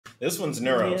This one's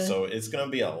Neuro, so it's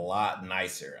gonna be a lot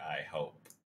nicer, I hope.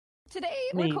 Today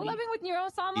we're collabing with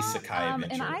Neuro-sama,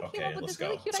 and I came up with this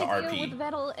really cute idea with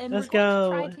Vettel, and we're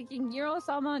going to try taking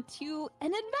Neuro-sama to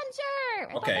an adventure.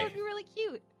 I thought that would be really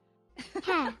cute.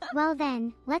 Well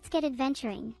then, let's get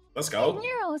adventuring. Let's go. Hey,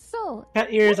 Neuro, so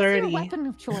got yours already. Your weapon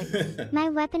of choice? My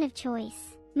weapon of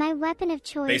choice. My weapon of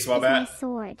choice Baseball is bat? my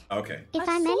sword. Okay. If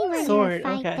I'm anywhere near a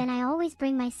fight, then I always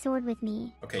bring my sword with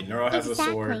me. Okay, Neuro has a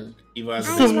sword. Evo has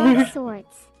a sword. I love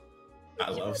swords. I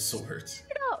love swords.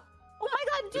 Oh my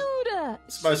god,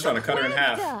 dude! Somebody's trying to cut her in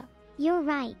half. You're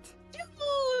right.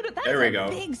 Dude, that's there we a go.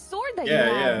 big sword that you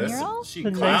have, Neuro. She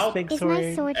Cloud? Is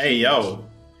my sword hey, yo.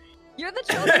 You're the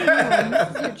chosen one.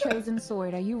 This is your chosen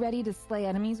sword. Are you ready to slay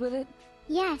enemies with it?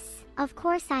 Yes, of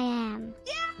course I am.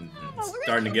 Yeah!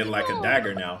 Starting to get like a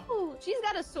dagger now. Ooh, she's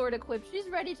got a sword equipped. She's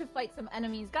ready to fight some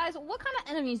enemies. Guys, what kind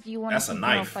of enemies do you want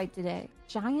to fight today?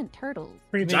 Giant turtles.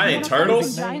 Giant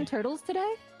turtles? Giant turtles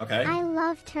today? Okay. I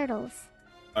love turtles.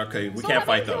 Okay, we can't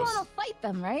fight those. You want to fight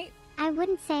them, right? I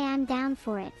wouldn't say I'm down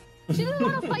for it. She doesn't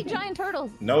want to fight giant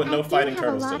turtles. No fighting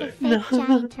turtles today. I have a lot of fake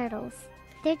giant turtles.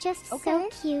 They're just so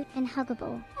cute and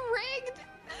huggable. Rigged!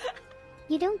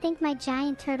 You don't think my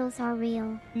giant turtles are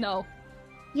real? No.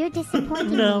 You're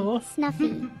disappointing me, Snuffy.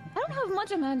 I don't have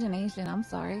much imagination, I'm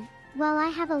sorry. Well, I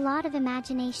have a lot of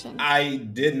imagination. I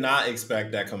did not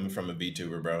expect that coming from a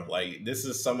VTuber, bro. Like, this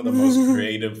is some of the most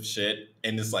creative shit,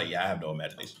 and it's like, yeah, I have no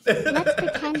imagination. Let's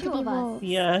pretend to be wolves.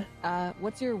 Yeah.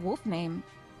 What's your wolf name?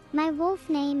 My wolf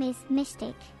name is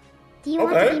Mystic. Do you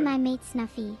want to be my mate,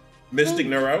 Snuffy? Mystic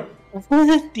Neuro?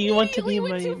 Do you want to be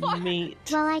my mate?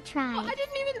 Well, I tried. I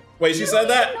didn't even... Wait, she said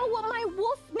that? I don't know what my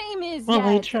wolf name is yet.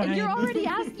 I tried. And you're already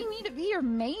asking me to be your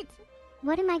mate?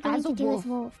 What am I going to do as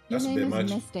wolf? Your name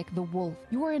is Mystic, the wolf.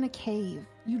 You are in a cave.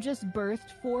 You just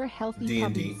birthed 4 healthy DnD.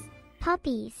 puppies.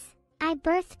 Puppies. I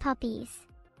birthed puppies.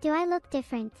 Do I look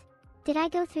different? Did I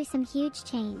go through some huge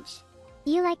change?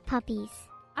 You like puppies.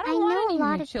 I know a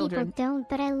lot of people don't,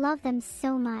 but I love them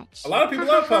so much. A lot of people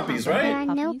love puppies, right? There are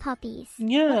no puppies.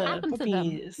 Yeah,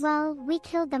 puppies. Well, we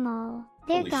killed them all.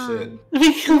 They're gone. Shit.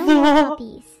 We killed them all.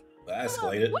 Puppies. That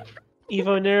escalated.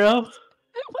 Evo Neuro?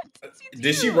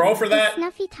 Did she roll for that? Is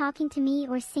Snuffy talking to me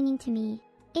or singing to me?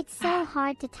 It's so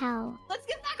hard to tell. Let's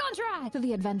get back on track to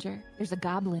the adventure. There's a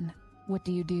goblin. What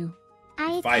do you do?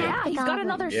 I attack the he's goblin. got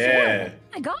another sword.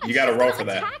 Oh my gosh, you gotta roll for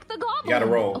that. Attack the goblin. You gotta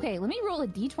roll. Okay, let me roll a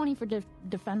d20 for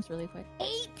defense really quick.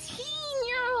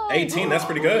 18-year-old. 18, that's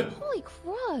pretty good. Holy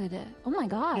crud. Oh my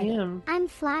god. Damn. I'm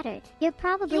flattered. You're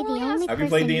probably the only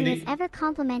person who has ever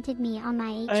complimented me on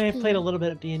my HP. I played a little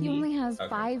bit of D&D. He only has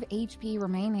 5 HP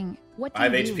remaining. What do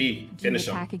 5 you do? HP. Do you Finish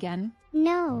attack again?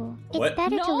 No. What? It's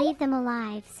better to leave them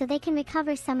alive so they can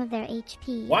recover some of their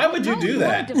HP. Why would you do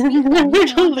that? To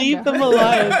leave them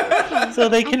alive so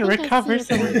they can recover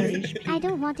some of their HP. I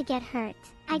don't want to get hurt.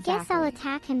 I guess I'll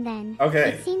attack him then.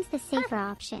 Okay. It seems the safer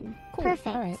option. Cool.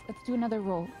 Perfect. Alright, let's do another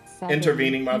roll. 7.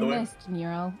 Intervening, by the way. Missed,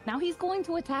 Neuro. Now he's going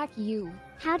to attack you.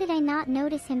 How did I not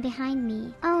notice him behind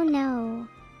me? Oh no.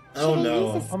 Oh Should I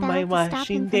no. use a spell to stop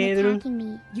him from attacking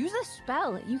me? Use a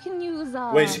spell. You can use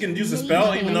Wait, she can use a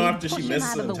spell even though after she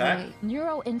misses an attack?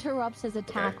 Neuro interrupts his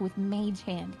attack with Mage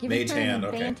Hand, giving her an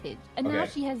advantage. And now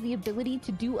she has the ability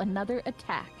to do another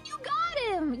attack. You got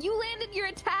him! You landed your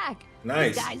attack!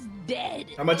 Nice. This guy's dead.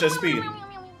 How much SP?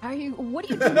 What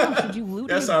do you do now? Should you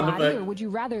loot his body or would you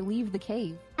rather leave the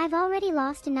cave? I've already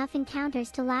lost enough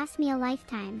encounters to last me a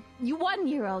lifetime. You won,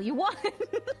 Neuro. You won.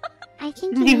 I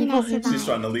think you mean I survived. She's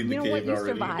trying to leave the cave you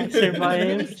already. Survived. It was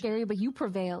really scary, but you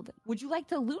prevailed. Would you like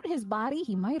to loot his body?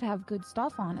 He might have good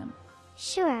stuff on him.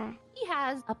 Sure. He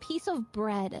has a piece of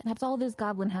bread. That's all this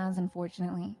goblin has,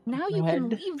 unfortunately. Now you can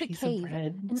leave the cave.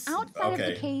 And outside of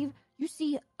the cave, you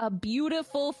see a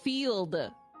beautiful field.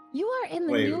 You are in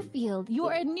the new field. You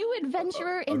are a new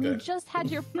adventurer, and you just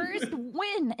had your first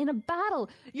win in a battle.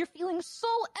 You're feeling so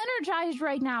energized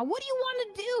right now. What do you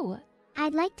want to do?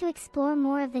 I'd like to explore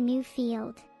more of the new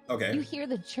field. Okay. You hear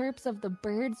the chirps of the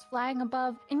birds flying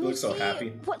above, and you so see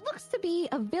happy. what looks to be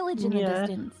a village in the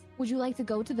distance. Would you like to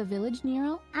go to the village,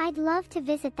 Neuro? I'd love to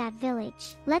visit that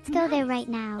village. Let's go there right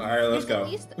now. All right, let's go. At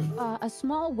least a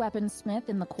small weaponsmith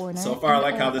in the corner. So far, I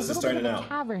like how this is turning out. A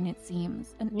tavern, it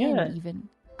seems. An inn, even.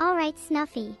 All right,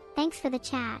 Snuffy. Thanks for the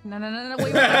chat. No,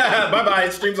 wait. Bye-bye.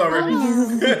 Stream's over. Oh,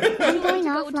 no. I'm going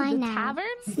offline now. Tavern?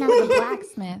 Snuffy. The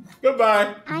blacksmith.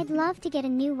 Goodbye. I'd love to get a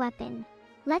new weapon.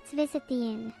 Let's visit the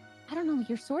inn. I don't know.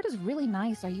 Your sword is really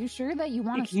nice. Are you sure that you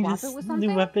want to swap it with something?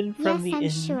 New weapon from the inn.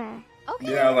 Yes, I'm sure.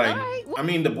 Okay. Yeah, like, all right. I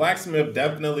mean, the blacksmith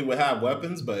definitely would have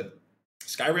weapons, but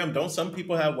Skyrim, don't some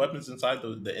people have weapons inside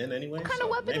the inn anyway? What kind of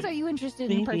weapons are you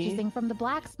interested in purchasing from the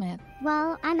blacksmith?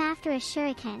 Well, I'm after a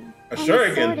shuriken. A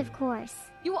shuriken? A sword, of course.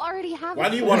 You already have Why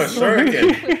do you want a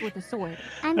shuriken? Equipped with a sword.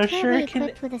 I'm currently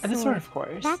equipped with a sword. And a sword, of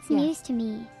course. That's news to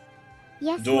me.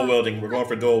 Yes, dual wielding. We're going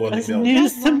for dual wielding. That's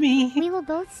news to me. We will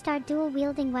both start dual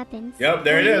wielding weapons. Yep,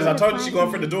 there it is. I told you she's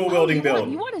going for the dual wielding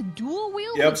build. You want a dual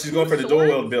wield? Yep, she's going for the dual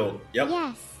wield build. Yep.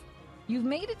 Yes. You've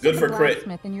made it to Good the for crit.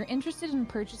 blacksmith, and you're interested in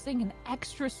purchasing an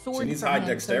extra sword. She needs from high him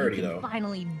dexterity, so you can though.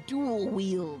 Finally, dual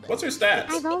wield. What's her stats?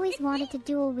 I've always wanted to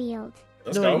dual wield.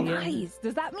 Let's go. Nice.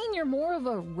 Does that mean you're more of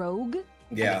a rogue?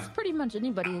 Yeah. That's pretty much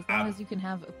anybody, as long as you can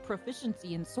have a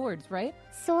proficiency in swords, right?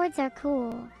 Swords are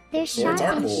cool. They're Swords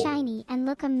sharp are and cool. shiny and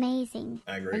look amazing.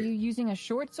 I Are agree. you using a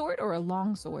short sword or a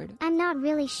long sword? I'm not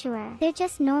really sure. They're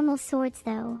just normal swords,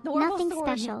 though. Normal Nothing sword.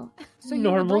 special. So you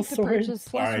Normal would like to swords? purchase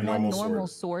Alright, one normal normal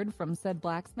sword from said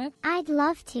blacksmith? I'd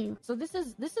love to. So this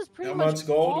is pretty How much much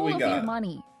gold all we of got? your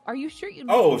money. Are you sure you'd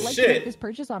Oh, like to shit. make this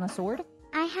purchase on a sword?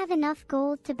 I have enough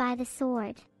gold to buy the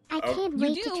sword. I can't You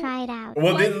wait do? to try it out.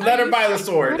 Well, then What let are her you buy the saying?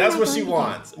 sword. What That's am I what going she to get?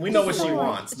 wants. We know what she sword.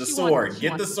 wants. The She sword. wants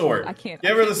Get the sword. sword. I can't.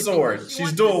 Give her the I can't sword. believe she She's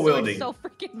wants dual the sword wielding. so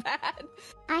freaking bad.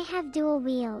 I have dual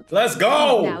wield. Let's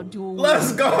Now go. dual Let's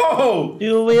wield. go.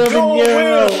 Dual wielding Dual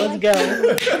Neuro. wield. Let's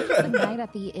go. The night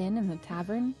at the inn in the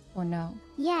tavern, or no?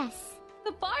 Yes.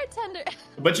 The bartender.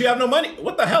 But you have no money.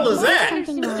 What the hell is that?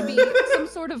 Bartender seems to be some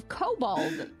sort of kobold.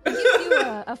 He gives you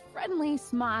a friendly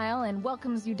smile and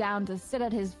welcomes you down to sit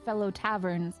at his fellow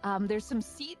taverns. There's some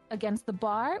seat against the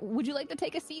bar. Would you like to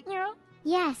take a seat, Nero?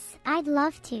 Yes, I'd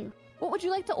love to. What would you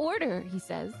like to order? He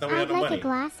says. I thought we had I'd no like money. a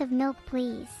glass of milk,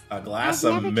 please. A glass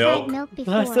I've of never milk. tried milk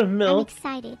before. Glass of milk. I'm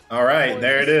excited. All right, Or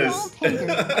there a it is. small tankard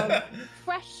of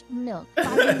fresh milk by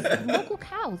these local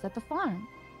cows at the farm.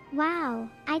 Wow,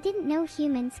 I didn't know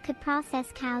humans could process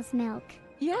cow's milk.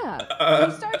 Yeah.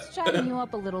 He starts chatting you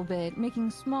up a little bit, making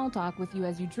small talk with you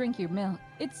as you drink your milk.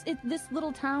 This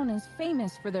little town is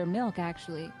famous for their milk,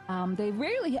 actually. They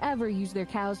rarely ever use their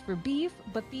cows for beef,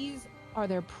 but these are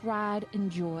their pride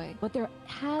and joy. But there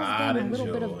has Pride been a and little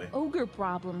bit joy. of ogre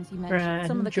problems, you mentioned. Pride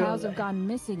Some of the and cows joy. have gone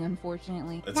missing,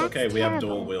 unfortunately. It's That's okay. We have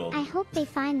dual terrible. wield. I hope they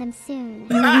find them soon.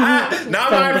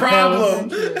 Not my problem.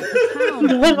 The town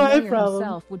Not my mayor problem.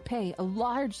 himself would pay a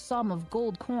large sum of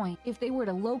gold coin if they were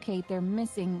to locate their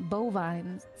missing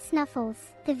bovines. Snuffles,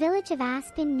 the village of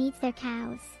Aspen needs their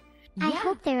cows. I Yeah,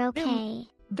 hope they're okay.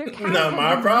 Their cows Not have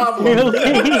my been problem.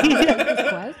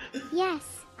 missing.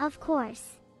 Yes, of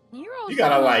course. Nero You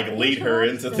gotta, like, suddenly lead her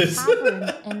interrupts into the this.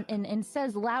 tavern and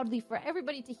says loudly for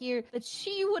everybody to hear that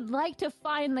she would like to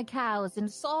find the cows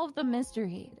and solve the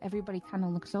mystery. Everybody kind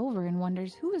of looks over and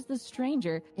wonders, who is this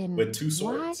stranger? And With two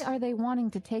swords. why are they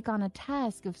wanting to take on a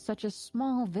task of such a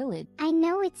small village? I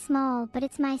know it's small, but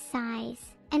it's my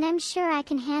size. And I'm sure I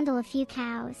can handle a few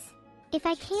cows. If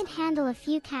I can't handle a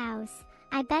few cows,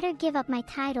 I better give up my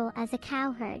title as a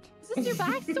cowherd. Is this your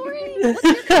backstory? What's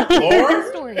your Lore?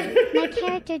 backstory? My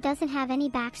character doesn't have any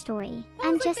backstory.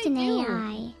 I'm like just they an do.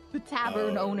 AI. The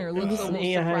tavern owner looks Just an almost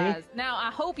AI. surprised. Now,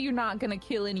 I hope you're not gonna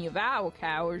kill any of our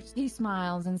cows. He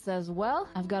smiles and says, well,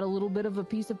 I've got a little bit of a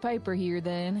piece of paper here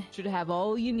then. Should have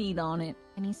all you need on it.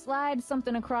 And he slides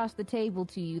something across the table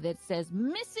to you that says,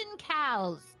 missing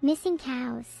cows. Missing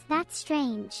cows. That's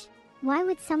strange. Why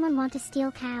would someone want to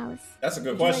steal cows? That's a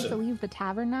good Would you like to question. leave the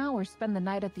tavern now or spend the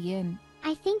night at the inn?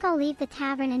 I think I'll leave the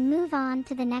tavern and move on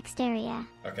to the next area.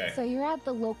 Okay. So you're at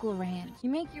the local ranch.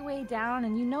 You make your way down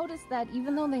and you notice that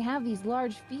even though they have these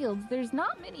large fields, there's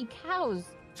not many cows.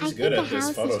 She's I good think at the this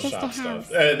house is just a Photoshop house.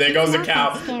 stuff. There goes the Not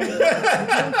cow. that scary. Would you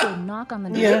like to knock on the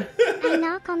door? Yeah, I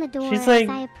knock on the door She's as like-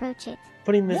 I approach it.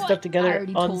 putting this What? stuff I together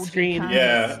already on told you, screen. Connie,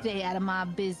 Yeah. Stay out of my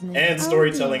business. And Oh,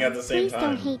 storytelling dear. at the same Please don't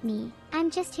time. hate me. I'm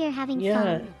just here having Yeah.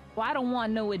 fun. Well, I don't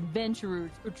want no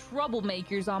adventurers or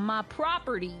troublemakers on my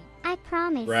property. I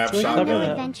promise. Grab I'm shotgun. no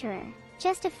adventurer.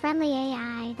 Just a friendly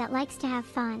AI that likes to have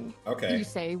fun. Okay. You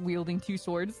say, wielding two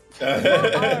swords.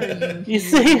 You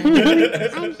say,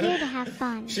 I'm here to have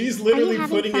fun. She's Are literally you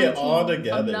having putting fun it all too?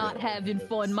 together. I'm not having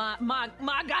fun. My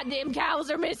goddamn cows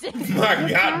are missing. My Your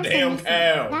goddamn cows are missing.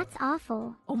 cow. That's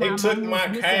awful. Oh, They my took mama's my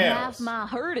missing cows. half my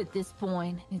herd at this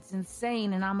point. It's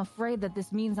insane, and I'm afraid that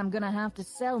this means I'm gonna have to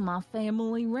sell my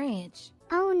family ranch.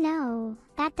 Oh no,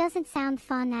 that doesn't sound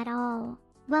fun at all.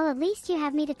 Well, at least you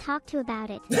have me to talk to about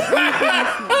it. I'm a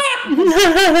good listener.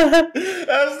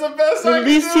 That's the best I can do. At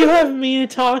least you have me to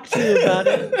talk to about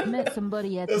it. I met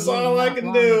somebody at That's the all I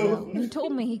can do. He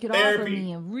told me he could offer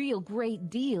me a real great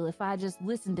deal if I just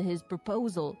listened to his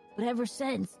proposal. But ever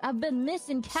since, I've been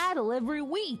missing cattle every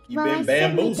week. You've Well, been I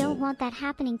certainly bamboozled. don't want that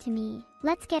happening to me.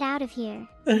 Let's get out of here.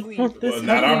 Well,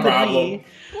 not our problem.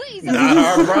 Please, Not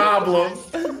our problem.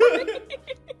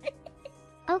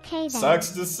 Okay then. Sucks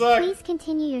to suck. Please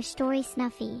continue your story,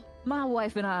 Snuffy. My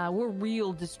wife and I, we're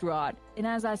real distraught. And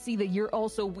as I see that you're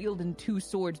also wielding 2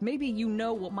 swords, maybe you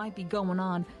know what might be going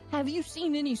on. Have you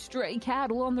seen any stray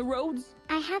cattle on the roads?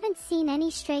 I haven't seen any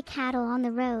stray cattle on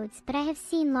the roads, but I have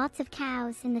seen lots of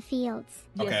cows in the fields.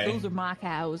 Yes, Okay. those are my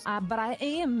cows. But I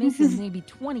am missing maybe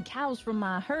 20 cows from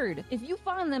my herd. If you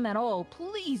find them at all,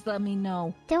 please let me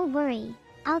know. Don't worry.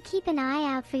 I'll keep an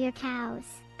eye out for your cows.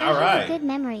 I All have right. a good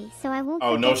memory, so I won't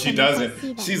Oh, forget no, she them if I see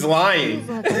doesn't. them. She's lying.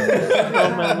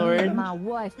 Oh, my lord. My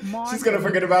wife, Margaret, She's gonna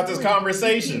forget about this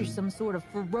conversation. hears some sort of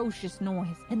ferocious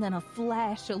noise, and then a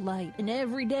flash of light. And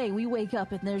every day we wake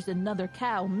up and there's another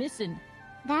cow missing.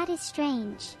 That is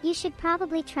strange. You should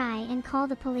probably try and call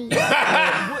the police.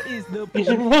 What is the You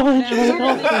should probably try to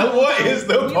call the What is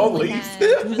the police?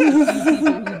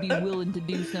 People who'd be willing to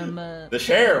do some. The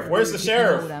sheriff. Where's the if you know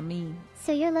sheriff? what I mean.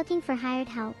 So you're looking for hired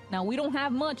help. Now we don't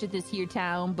have much at this here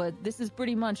town, but this is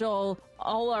pretty much all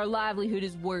our livelihood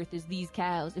is worth is these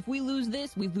cows. If we lose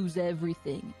this, we lose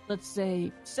everything. Let's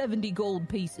say 70 gold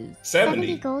pieces.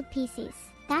 70 gold pieces.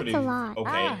 That's Pretty a lot.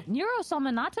 okay. Neuro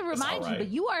Summon, not to remind you, alright. but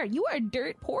you are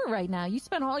dirt poor right now. You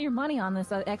spent all your money on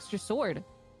this extra sword.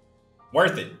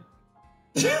 Worth it.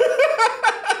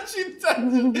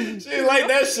 she like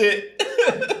that shit.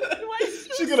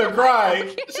 She's gonna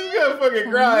cry. She's gonna fucking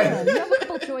Yeah, cry. you have a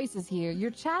couple choices here.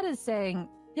 Your chat is saying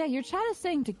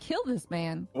to kill this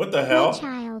man. What the My hell?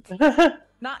 child.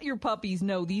 Not your puppies,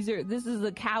 no. This is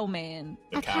a cow man.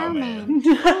 The A cowman.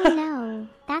 cowman. Oh no.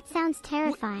 That sounds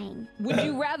terrifying. Would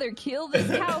you rather kill this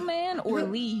cow man or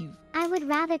leave? I would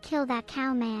rather kill that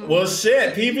cowman. Well,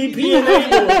 shit. PvP That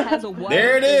enabled. has a wife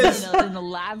There it is. In a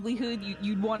livelihood,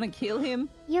 you'd want to kill him?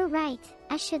 You're right.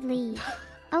 I should leave.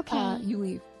 Okay. You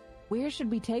leave. Where should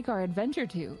we take our adventure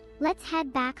to? Let's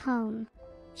head back home.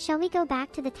 Shall we go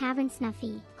back to the tavern,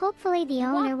 Snuffy? Hopefully the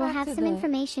Walk owner will back have to some the-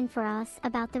 information for us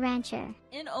about the rancher.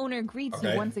 Inn owner greets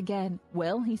Okay. you once again.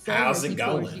 Well, he says How's as it he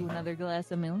pours going? you another glass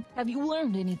of milk. Have you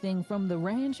learned anything from the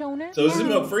ranch owner? So is the No,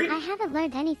 milk free? I haven't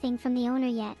learned anything from the owner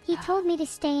yet. He told me to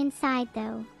stay inside,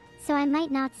 though, so I might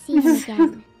not see him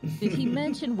again. Did he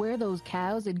mention where those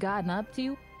cows had gotten up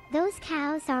to? Those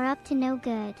cows are up to no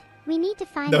good. We need to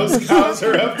find Those them. cows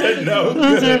are up to no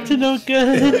Those are up good. to no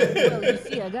good. Well, you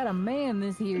see, I got a man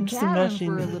this here Just tavern imagine.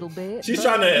 for a little bit. She's but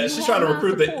trying to- you she's have trying to my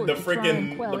recruit the support to try freaking-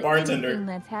 and quell the bartender. anything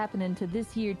that's happening to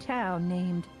this here town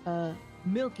named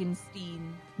Milkenstein.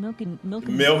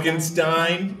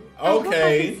 Milkenstein. I hope I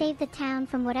Okay. can save the town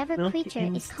from whatever creature is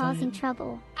Milkenstein. causing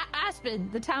trouble. Aspen.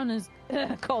 The town is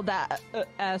called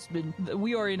Aspen.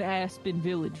 We are in Aspen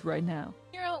Village right now.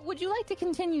 Neuro, would you like to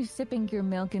continue sipping your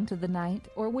milk into the night,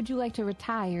 or would you like to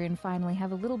retire and finally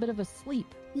have a little bit of a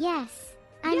sleep? Yes,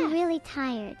 I'm Yes. really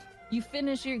tired. You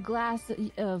finish your glass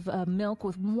of milk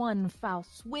with one foul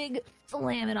swig,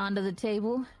 slam it onto the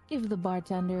table, give the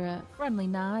bartender a friendly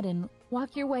nod, and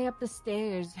walk your way up the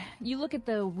stairs. You look at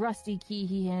the rusty key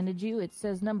he handed you. It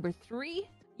says number 3.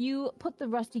 You put the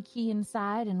rusty key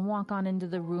inside and walk on into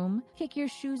the room, kick your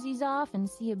shoesies off, and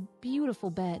see a beautiful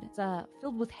bed. It's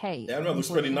filled with hay. Yeah, that looks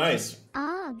pretty nice.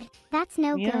 Ugh, that's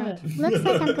no Yeah. good. Looks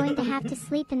like I'm going to have to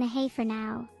sleep in the hay for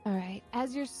now. All right.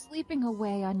 As you're sleeping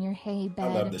away on your hay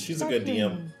bed, love this. She's a start good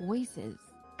hearing voices.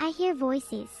 I hear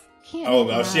voices. Can't Oh,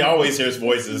 make she them out. always hears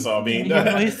voices, so I mean.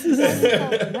 Voices.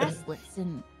 Felt restless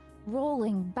and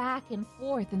rolling back and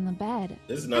forth in the bed.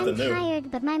 This is nothing I'm new.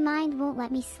 tired, but my mind won't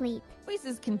let me sleep.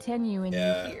 Voices continue, and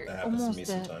Yeah, you hear that happens to me almost a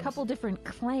sometimes. couple different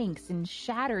clanks and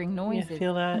shattering Yeah, noises. I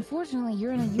feel that. Unfortunately,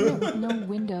 you're in a unit with no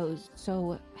windows,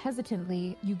 so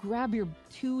hesitantly, you grab your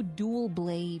 2 dual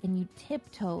blade and you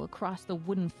tiptoe across the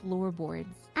wooden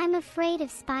floorboards. I'm afraid of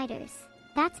spiders.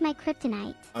 That's my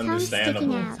kryptonite. Tongue Understandable.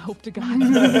 sticking Let's out. hope to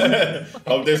God.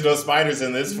 Hope there's no spiders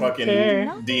in this fucking Fair.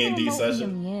 Nothing D&D remotely session.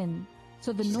 in the inn,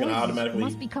 so the She's gonna noises automatically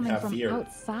must be coming have from fear.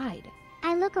 outside.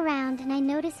 I look around and I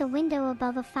notice a window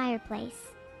above a fireplace.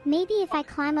 Maybe if I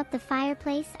climb up the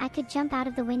fireplace, I could jump out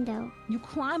of the window. You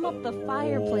climb up the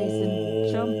fireplace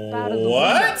and jump out of the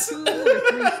What? window 2 or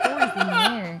 3 stories in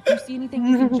the air. Do you see anything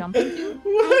you can jump into?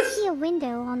 I see a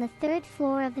window on the 3rd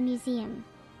floor of the museum.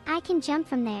 I can jump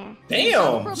from there.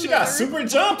 Damn, she got super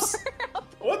jumps.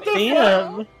 What the fuck?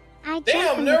 Damn. I jump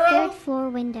Damn, from Neuro. the 3rd floor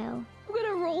window. I'm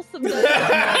gonna roll some dice.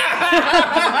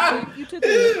 You took a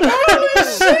critical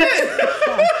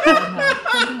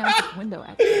Jumping out this window,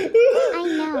 actually.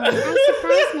 I know. I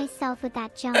surprised myself with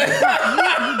that jump. You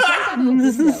jumped out of the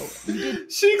window.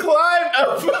 She climbed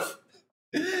up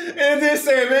and then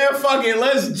said, "Man, fuck it,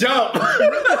 let's jump."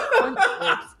 Front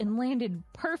flips and landed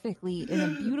perfectly in a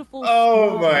beautiful.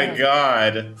 Oh my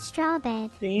god! Straw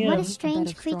bed. Damn. What a strange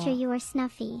straw. creature you are,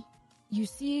 Snuffy. You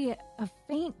see a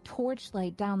faint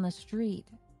torchlight down the street.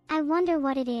 I wonder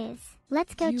what it is.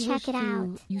 Let's go You check wish it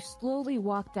out. You slowly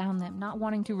walk down them, not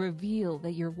wanting to reveal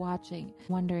that you're watching,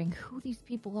 wondering who these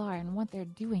people are and what they're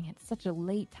doing at such a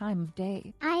late time of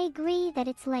day. I agree that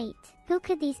it's late. Who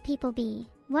could these people be?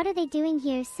 What are they doing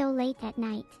here so late at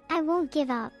night? I won't give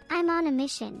up. I'm on a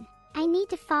mission. I need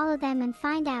to follow them and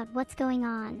find out what's going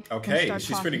on. Okay,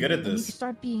 she's pretty good at And you this.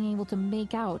 start being able to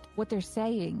make out what they're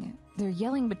saying. They're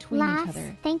yelling between each Laughs.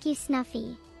 other. Thank you,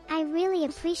 Snuffy. I really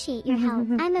appreciate your help.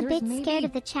 I'm a There's bit maybe- scared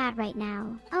of the chat right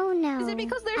now. Oh no. Is it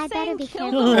because they're I better saying be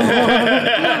kill careful. them?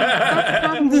 Yeah, that's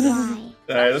probably why.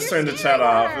 Alright, let's turn the chat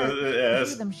off. You hear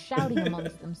Yes. them shouting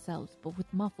amongst themselves, but with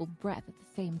muffled breath at the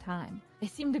same time. They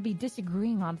seem to be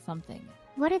disagreeing on something.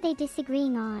 What are they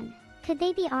disagreeing on? Could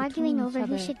they be arguing each over who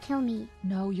other. should kill me?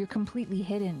 No, you're completely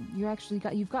hidden.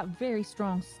 You've got very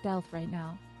strong stealth right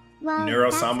now. Well,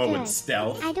 Neuro-sama that's with good.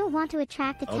 stealth. I don't want to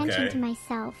attract attention Okay. to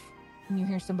myself. And you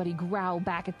hear somebody growl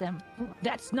back at them.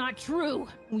 That's not true.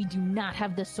 We do not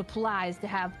have the supplies to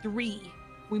have 3.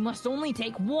 We must only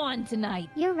take 1 tonight.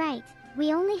 You're right.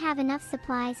 We only have enough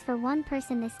supplies for 1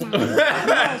 person this night.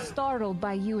 They're all startled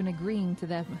by you and agreeing to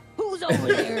them. Who's over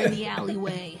there in the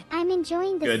alleyway? I'm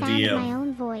enjoying the Good sound deal. of my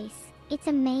own voice. It's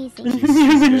amazing.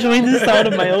 I'm enjoying the sound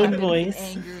of my own With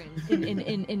voice. Anger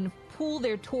and pull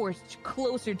their torch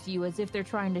closer to you as if they're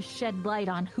trying to shed light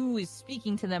on who is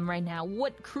speaking to them right now.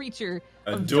 What creature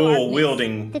A of dual darkness?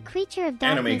 wielding. The creature of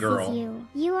Anime darkness girl. is you.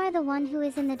 You are the one who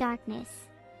is in the darkness.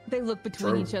 They look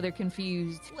between True. each other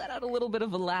confused. Let out a little bit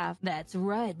of a laugh. That's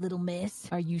right, little miss.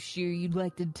 Are you sure you'd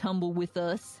like to tumble with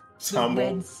us? Tumble.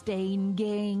 The Red Stain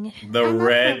Gang. The I'm up for a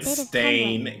Red bit of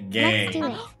Stain tumbling. Gang. Let's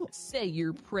do it. Say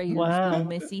your prayers, Wow. little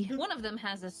missy. One of them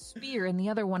has a spear and the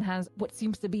other one has what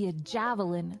seems to be a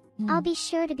javelin. I'll be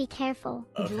sure to be careful.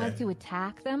 Would you Okay. like to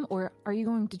attack them, or are you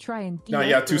going to try and No,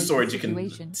 you have 2 de-escalate the swords. You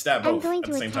situation? can stab I'm both going at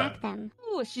to the same time. attack them.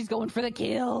 Ooh, she's going for the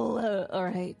kill. All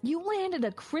right. You landed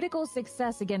a critical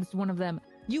success against one of them.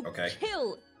 You Okay.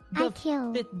 kill I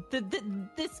kill.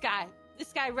 this guy.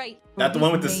 This guy right. Not the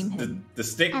one with Name him. the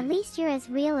stick. At least you're as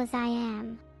real as I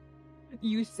am.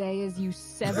 You say as you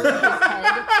sever his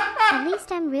head. At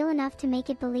least I'm real enough to make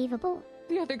it believable.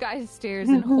 The other guy stares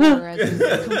in horror as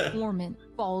his conformant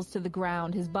falls to the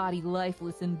ground, his body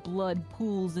lifeless and blood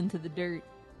pools into the dirt.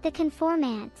 The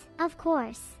conformant. Of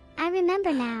course. I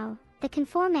remember now. The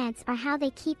conformants are how they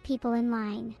keep people in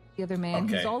line. The other man,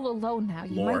 Okay. he's all alone now.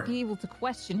 You Lore. might be able to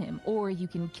question him, or you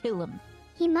can kill him.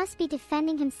 He must be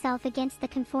defending himself against the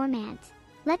conformant.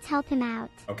 Let's help him out.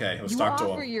 Okay, let's You talk to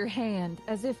offer him. your hand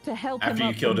as if to help After him you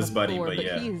up killed from his the buddy, floor, but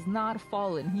yeah. he is not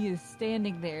fallen. He is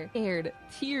standing there, scared,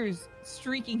 tears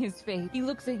streaking his face. He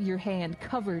looks at your hand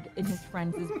covered in his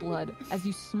friend's blood as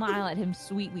you smile at him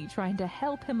sweetly, trying to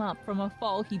help him up from a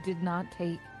fall he did not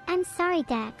take. I'm sorry,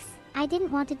 Dex. I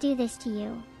didn't want to do this to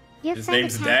you. Your His friend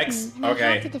name's attacked Dex? me, and I Okay.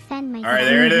 had to defend myself. Alright,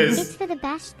 there it is. It's for the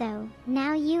best, though.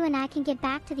 Now you and I can get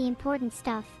back to the important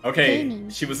stuff. Okay,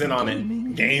 Gaming. she was in on it. It's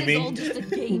all Gaming. just a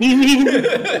game. Gaming. Would you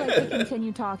like to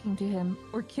continue talking to him,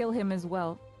 or kill him as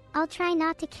well? I'll try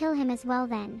not to kill him as well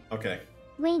then. Okay,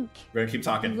 Wink. we're gonna keep He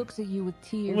talking. looks at you with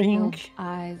tear-filled Wink.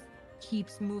 eyes,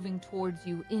 keeps moving towards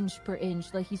you inch per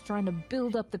inch, like he's trying to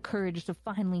build up the courage to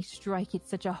finally strike at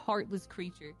such a heartless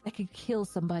creature that could kill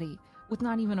somebody with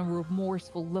not even a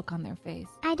remorseful look on their face.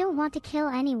 I don't want to kill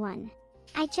anyone.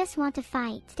 I just want to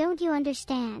fight. Don't you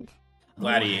understand?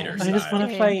 Gladiator I just style.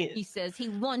 wanna fight. He says. He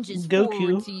lunges Goku.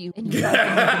 forward to you, and you try to make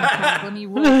him tackle him.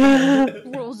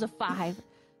 He rolls a 5.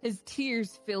 His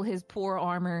tears fill his poor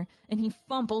armor, and he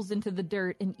fumbles into the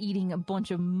dirt and eating a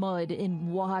bunch of mud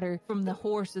and water from the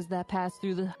horses that pass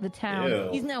through the town. Ew.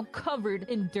 He's now covered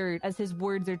in dirt as his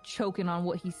words are choking on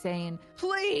what he's saying.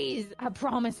 Please! I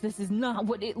promise this is not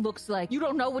what it looks like. You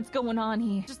don't know what's going on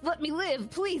here. Just let me live.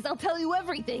 Please, I'll tell you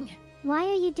everything. Why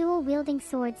are you dual-wielding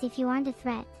swords if you aren't a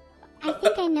threat? I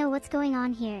think I know what's going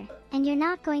on here, and you're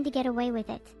not going to get away with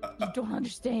it. You don't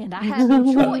understand. I have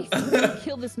no choice. I'm gonna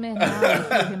kill this man now and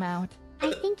hear him out.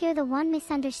 I think you're the one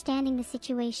misunderstanding the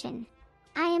situation.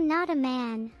 I am not a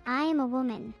man. I am a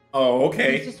woman. Oh, He's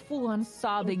okay. just full on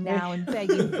sobbing now and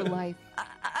begging for life.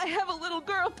 I have a little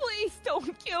girl. Please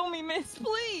don't kill me, miss.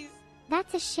 Please.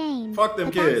 That's a shame. Fuck them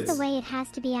but kids. That's the way it has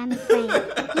to be, I'm afraid. You I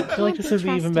feel like can't this be would be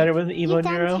even trusted. better with Evo You've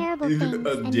done Neuro. terrible things,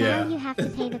 and Yeah. now you have to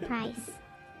pay the price.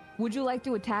 Would you like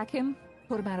to attack him?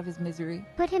 Put him out of his misery.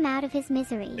 Put him out of his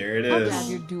misery. There it is. Grab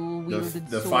your dual-wielded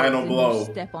the sword final and blow. you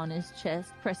step on his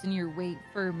chest, pressing your weight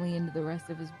firmly into the rest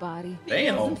of his body.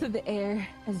 Damn. Into the air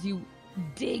as you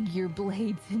dig your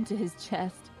blades into his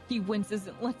chest. He winces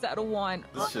and lets out a whine.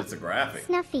 This shit's a graphic.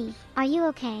 Snuffy, are you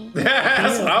okay?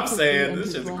 That's what I'm Quickly saying. and This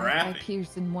you shit's a block graphic. by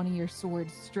piercing one of your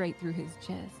swords straight through his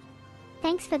chest.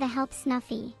 Thanks for the help,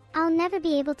 Snuffy. I'll never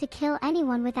be able to kill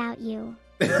anyone without you.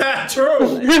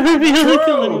 True.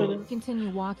 You continue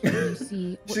walking and you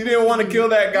see... She didn't want to kill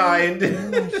that guy, and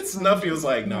You're Snuffy was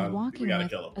like, You're "No, walking we gotta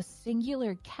with kill him." a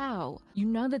singular cow. You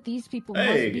know that these people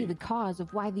Hey. must be the cause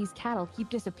of why these cattle keep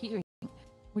disappearing.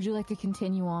 Would you like to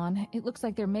continue on? It looks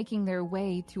like they're making their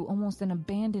way to almost an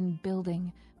abandoned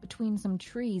building between some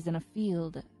trees and a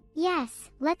field.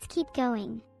 Yes, let's keep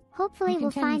going. Hopefully You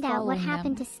we'll continue find out what following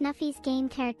happened them. to Snuffy's game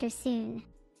character soon.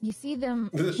 You see them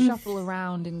shuffle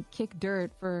around and kick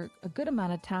dirt for a good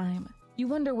amount of time. You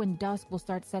wonder when dusk will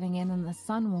start setting in and the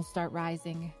sun will start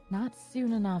rising. Not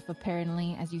soon enough,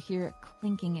 apparently, as you hear it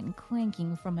clinking and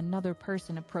clanking from another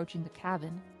person approaching the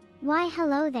cabin. Why,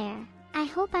 hello there. I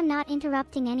hope I'm not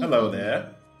interrupting anything. Hello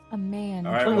there. A man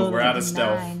All right, well, we're out of dressed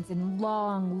stealth. in nines and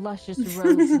long, luscious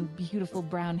robes and beautiful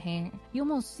brown hair. He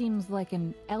almost seems like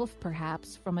an elf,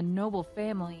 perhaps, from a noble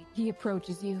family. He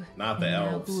approaches you. Not the "Now,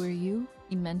 elves. who are you?"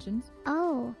 He mentions.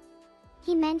 Oh.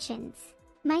 He mentions.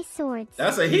 My swords.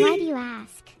 That's a he. Why do you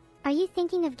ask? Are you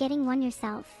thinking of getting one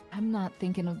yourself? I'm not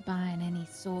thinking of buying any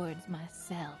swords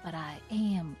myself, but I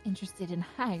am interested in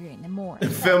hiring more.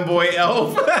 Femboy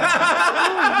elf.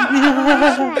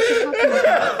 I'm sure I can help you with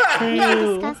that. We can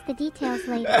True. discuss the details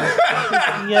later.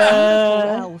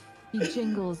 Yeah. Elf. He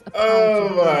jingles a Oh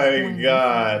pouch of my coins.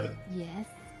 god. Yes.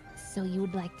 So you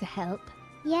would like to help?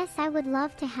 Yes, I would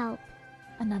love to help.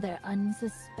 Another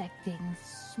unsuspecting,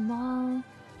 small,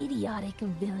 idiotic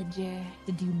villager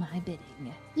to do my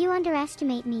bidding. You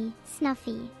underestimate me,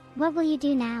 Snuffy. What will you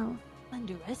do now?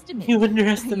 Underestimate? You Are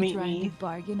underestimate you trying me. to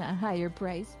bargain a higher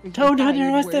price for your Don't hired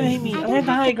underestimate work? me. I I'm don't at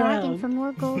the have high to bargain ground. for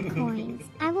more gold coins.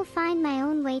 I will find my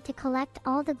own way to collect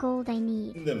all the gold I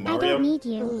need. Then I Mario. don't need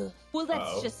you. Ugh. Well, let's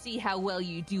Uh-oh. just see how well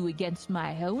you do against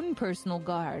my own personal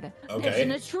guard. Okay. There's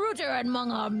an intruder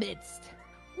among our midst.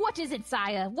 What is it,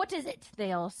 sire? What is it?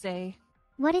 They all say.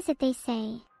 What is it they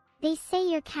say? They say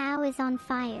your cow is on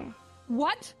fire.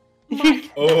 What?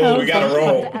 Mike. Oh, we gotta The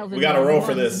roll. elven We gotta man roll for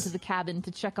runs this. into the cabin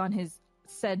to check on his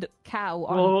said cow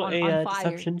on, Roll on, a on fire.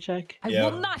 deception check. I Yeah,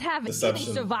 will not have deception.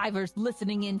 any survivors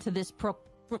listening into this You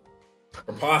hear him get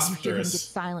Preposterous.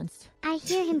 silenced. I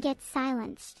hear him get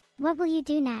silenced. What will you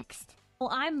do next? Well,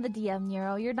 I'm the DM,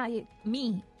 Neuro. You're not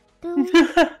me. Boom.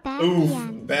 Bad Oof.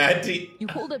 DM. Bad tea. You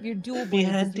hold up your dual blades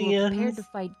had as you are prepared DMs. to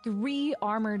fight 3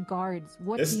 armored guards.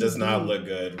 What This do you does not do? look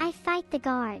good. I fight the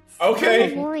guards.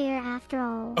 Okay. I'm a warrior after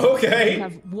all. You Okay.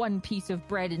 have 1 piece of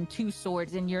bread and 2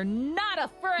 swords, and you're not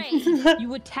afraid.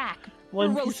 You attack.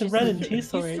 1 piece of bread and 2 You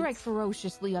swords. strike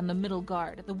ferociously on the middle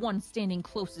guard, the one standing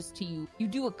closest to you. You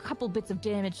do a couple bits of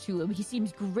damage to him. He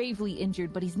seems gravely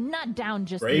injured, but he's not down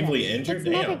just Gravely yet. injured? It's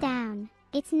never Damn. down.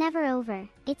 It's never over.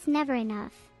 It's never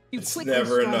enough. You It's quickly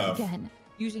never strike enough. again,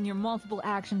 using your multiple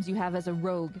actions you have as a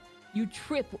rogue. You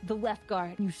trip the left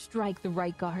guard, you strike the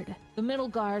right guard. The middle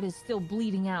guard is still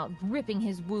bleeding out, gripping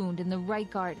his wound, and the right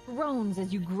guard groans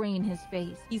as you grain his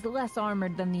face. He's less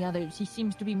armored than the others. He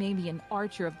seems to be maybe an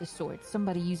archer of the sort,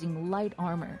 somebody using light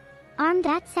armor. Armed,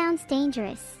 that sounds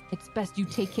dangerous. It's best you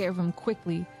take care of him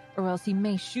quickly, or else he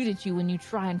may shoot at you when you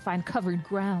try and find covered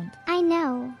ground. I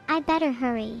know. I better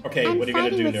hurry. Okay, I'm what are you gonna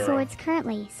fighting do, with Neuro? swords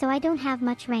currently, so I don't have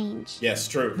much range. Yes,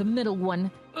 true. The middle one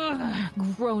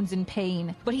groans in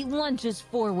pain, but he lunges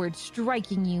forward,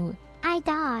 striking you. I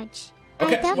dodge.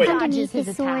 Okay, I duck wait. underneath Dodges his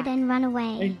his sword attack. and run I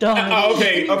away. died.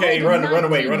 Okay, You okay, roll a run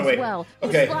away, 19 run away. as well.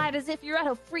 Okay. You slide as if you're at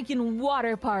a freaking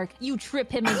water park. You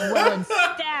trip him as well and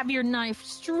stab your knife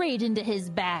straight into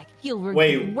his back. He'll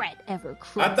Wait, regret ever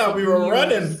crossing I thought we were Neuro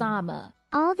running. Sama.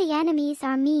 All the enemies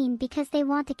are mean because they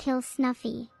want to kill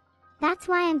Snuffy. That's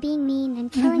why I'm being mean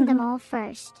and killing them all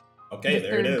first. Okay, The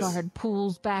there it third is. guard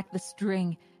pulls back the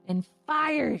string and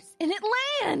fires, and it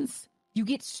lands. You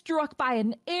get struck by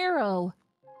an arrow.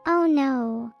 Oh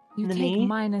no. You take Nani?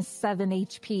 -7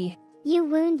 HP. You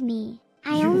wound me.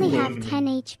 I You only wound have me. 10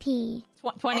 HP.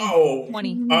 20. Oh.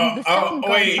 20. The second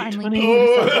guard wait. finally 20.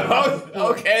 pulls himself off his feet.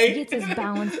 Okay. He gets his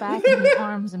balance back and he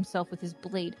arms himself with his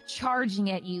blade,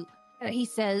 charging at you. He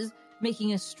says,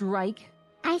 making a strike.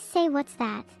 I say, what's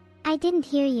that? I didn't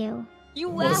hear you. You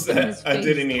What's laugh in his that? I face,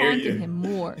 didn't hear taunting you. him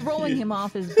more, throwing him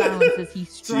off his balance as he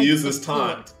strikes uses the floor.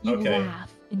 taunt. You Okay.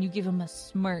 laugh and you give him a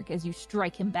smirk as you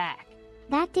strike him back.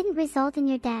 That didn't result in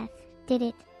your death, did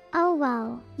it? Oh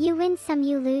well, you win some,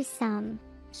 you lose some.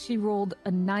 She rolled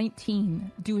a 19,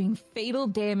 doing fatal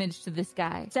damage to this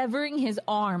guy, severing his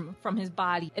arm from his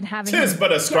body and having him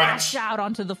dash out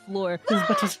onto the floor. Tis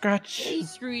but a scratch. He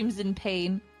screams in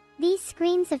pain. These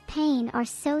screams of pain are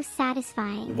so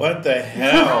satisfying. What the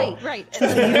hell? Right.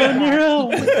 Neuro.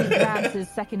 He quickly grabs his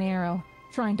second arrow,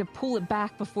 trying to pull it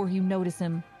back before you notice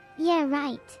him. Yeah,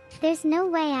 right. There's no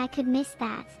way I could miss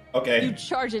that. Okay. You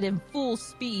charge it in full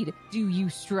speed. Do you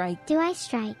strike? Do I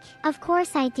strike? Of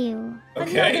course I do.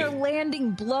 Okay. Another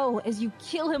landing blow as you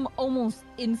kill him almost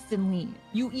instantly.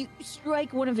 You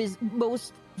strike one of his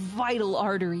most vital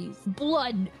arteries.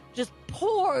 Blood just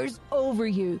pours over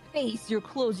your face. Your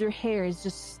clothes, your hair is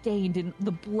just stained in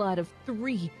the blood of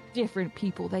 3 different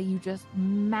people that you just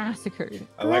massacred.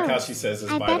 I like how she says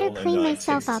it's I vital. better clean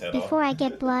myself up before I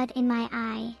get blood in my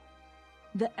eye.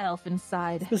 The elf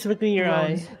inside. Specifically your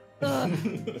eye.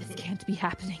 This can't be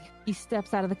happening. He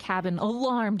steps out of the cabin,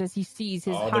 alarmed as he sees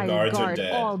his All the hired guards are guard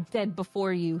dead. all dead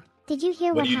before you. Did you hear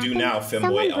What what do you do happened? now, femboy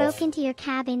Someone elf? broke into your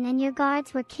cabin and your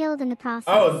guards were killed in the process.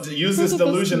 Oh, use this Who did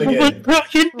delusion do? again.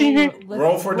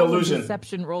 Roll for a delusion.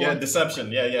 Deception roll. Yeah,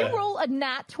 deception. Yeah, yeah. You roll a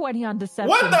nat 20 on deception.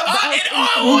 What the? elf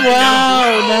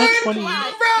Wow, that's funny.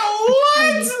 Bro,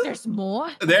 what? There's more.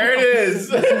 There it is.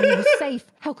 You're safe.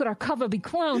 How could our cover be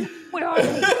cloned? Where are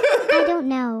they? I don't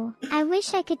know. I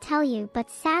wish I could tell you, but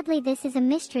sadly this is a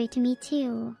mystery to me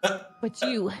too. But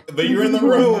you're in the not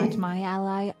room. my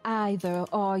ally either,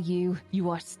 are you? You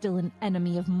are still an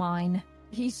enemy of mine.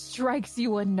 He strikes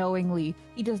you unknowingly.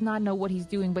 He does not know what he's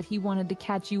doing, but he wanted to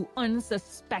catch you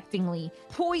unsuspectingly.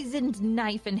 Poisoned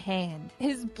knife in hand.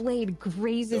 His blade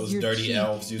grazes Those your dirty cheek.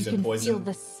 elves using You can poison. feel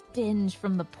the stinge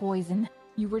from the poison.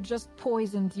 You were just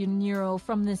poisoned, you Neuro,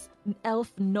 from this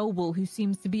elf noble who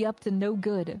seems to be up to no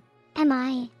good. Am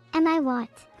I? Am I what?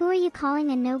 Who are you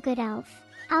calling a no-good elf?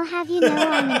 I'll have you know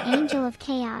I'm an angel of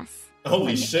chaos.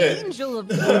 Holy shit. Angel of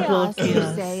chaos, you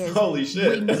say, as Holy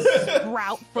shit. wings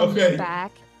sprout from your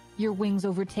back. Your wings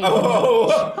overtake.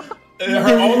 Oh,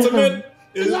 her ultimate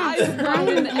is... Yes, I'm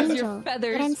an as your angel,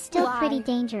 feathers but I'm still fly. pretty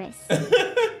dangerous.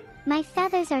 My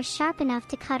feathers are sharp enough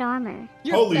to cut armor.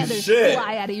 Your Holy feathers shit.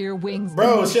 fly out of your wings.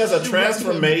 Bro, and she has a shred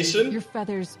transformation? him. Your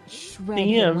feathers shred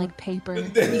Damn. him like paper. He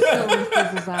slowly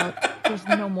fizzles out. There's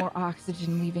no more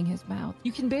oxygen leaving his mouth.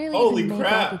 You can barely Holy even make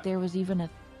crap. out that there was even a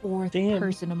 4th Damn.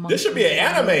 person among This should be an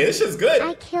anime. This shit's good.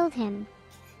 I killed him.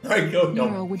 Alright, go.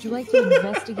 Neuro, would you like to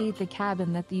investigate the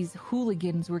cabin that these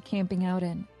hooligans were camping out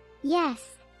in?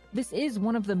 Yes. This is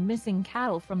one of the missing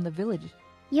cattle from the village.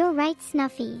 You're right,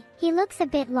 Snuffy. He looks a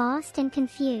bit lost and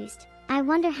confused. I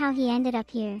wonder how he ended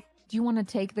up here. Do you want to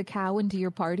take the cow into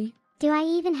your party? Do I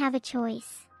even have a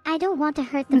choice? I don't want to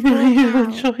hurt the Do I have poor a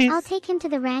cow. choice? I'll take him to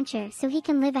the rancher so he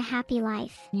can live a happy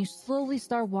life. You slowly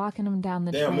start walking him down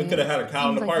the trail. Damn, we could have had a cow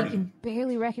in Seems the like party. you can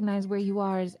barely recognize where you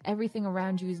are as everything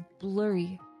around you is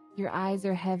blurry. Your eyes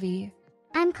are heavy.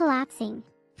 I'm collapsing.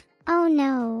 Oh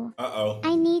no. Uh-oh.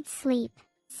 I need sleep.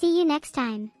 See you next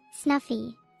time,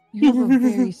 Snuffy. You have a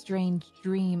very strange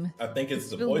dream. I think it's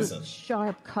the Filled poison. with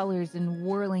sharp colors and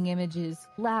whirling images,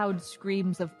 loud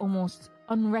screams of almost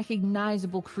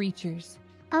unrecognizable creatures.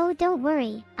 Oh, don't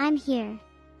worry. I'm here.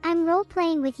 I'm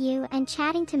role-playing with you and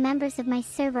chatting to members of my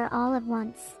server all at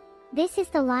once. This is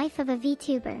the life of a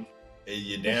VTuber.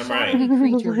 You're The damn shadowy right.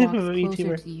 creature walks Me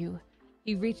closer too. to you.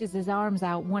 He reaches his arms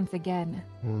out once again.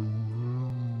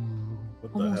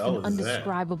 What the Almost hell an is that?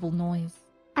 undescribable noise.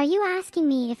 Are you asking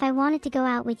me if I wanted to go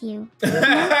out with you? No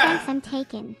thanks, I'm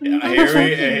taken. Yeah, I'm here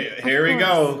joking, of we course.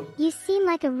 go. You seem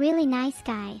like a really nice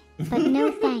guy, but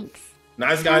no thanks.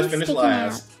 Nice guys I'm finish sticking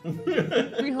last.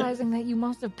 Realizing that you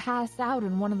must have passed out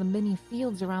in one of the many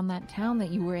fields around that town that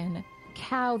you were in. A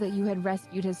cow that you had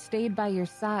rescued has stayed by your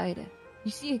side.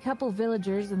 You see a couple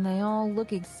villagers and they all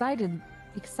look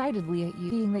excitedly at you,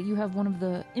 seeing that you have one of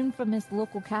the infamous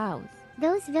local cows.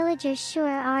 Those villagers sure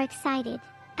are excited.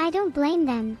 I don't blame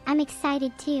them, I'm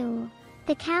excited too.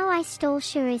 The cow I stole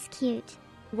sure is cute.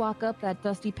 You walk up that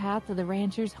dusty path to the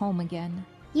rancher's home again.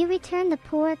 You return the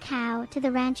poor cow to the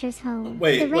rancher's home.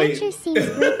 Wait, the rancher wait. seems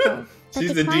grateful, but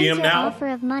She's the declines DM your now? offer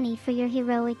of money for your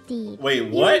heroic deed. Wait,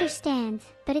 You what? understand,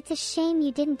 but it's a shame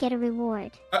you didn't get a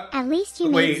reward. At least you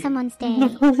wait. made someone's day.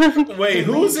 Wait,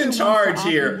 who's in charge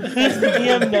here? Who's the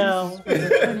DM now?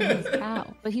 Returning his cow.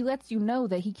 But he lets you know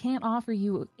that he can't offer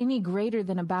you any greater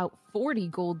than about 40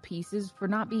 gold pieces for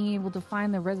not being able to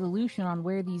find the resolution on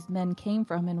where these men came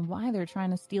from and why they're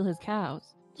trying to steal his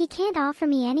cows. He can't offer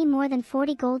me any more than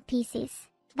 40 gold pieces.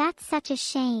 That's such a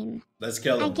shame. Let's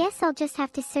kill him. I guess I'll just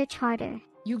have to search harder.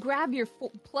 You grab your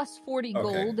plus 40 Okay.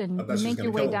 gold and I thought she was make gonna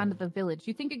your way kill him. down to the village.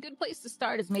 You think a good place to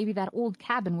start is maybe that old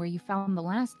cabin where you found the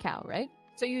last cow, right?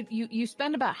 So you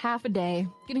spend about half a day,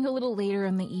 getting a little later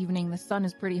in the evening. The sun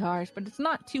is pretty harsh, but it's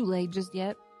not too late just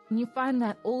yet. And you find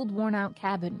that old, worn-out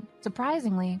cabin.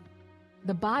 Surprisingly,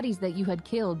 the bodies that you had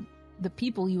killed, the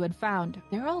people you had found,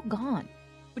 they're all gone.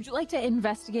 Would you like to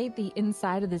investigate the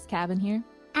inside of this cabin here?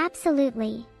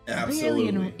 Absolutely.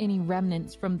 Absolutely. Barely any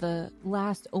remnants from the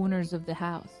last owners of the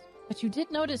house. But you did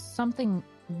notice something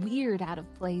weird out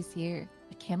of place here.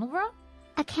 A camel girl?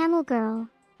 A camel girl.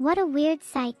 What a weird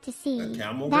sight to see. A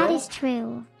camel That girl? is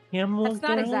true. Camel That's girl?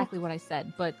 not exactly what I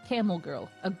said, but camel girl.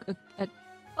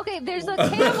 Okay, there's a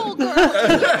camel girl.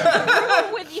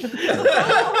 With you.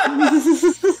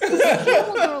 The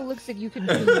camel girl looks at you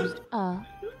confused. I'm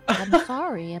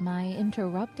sorry, am I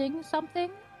interrupting something?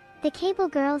 The cable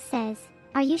girl says,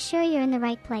 "Are you sure you're in the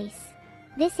right place?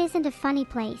 This isn't a funny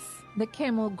place." The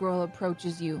camel girl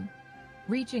approaches you,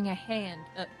 reaching a hand,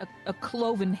 a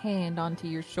cloven hand onto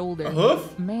your shoulder. A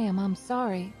hoof? Ma'am, I'm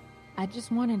sorry. I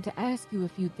just wanted to ask you a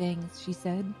few things, she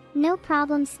said. No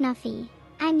problem, Snuffy.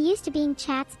 I'm used to being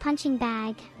Chat's punching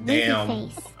bag. Damn.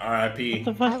 Face. R.I.P.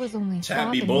 I was only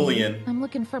Chat be stopping bullying. you. I'm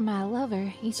looking for my lover.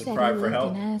 He It's a said he cry for lived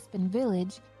help. in Aspen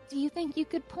Village. Do you think you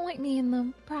could point me in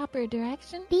the proper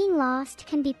direction? Being lost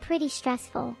can be pretty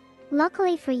stressful.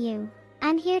 Luckily for you,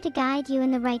 I'm here to guide you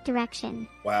in the right direction.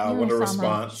 Wow, what a Neuro-sama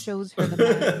response. shows her the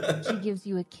map. She gives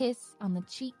you a kiss on the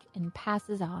cheek and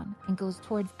passes on and goes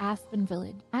towards Aspen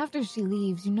Village. After she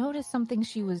leaves, you notice something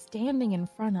she was standing in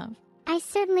front of. I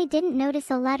certainly didn't notice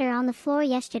a letter on the floor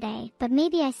yesterday, but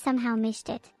maybe I somehow missed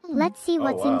it. Let's see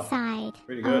what's wow. inside.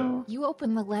 Pretty good. Oh, You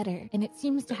open the letter, and it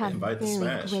seems to have Invite to very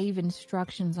smash. grave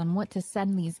instructions on what to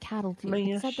send these cattle to.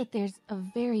 It said Smash. that there's a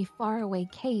very faraway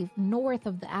cave north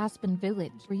of the Aspen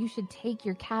Village where you should take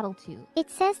your cattle to. it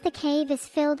says the cave is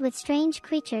filled with strange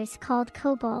creatures called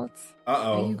kobolds.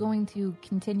 Are you Uh-oh. going to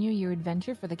continue your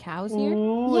adventure for the cows here?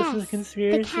 Ooh, this is a Yes,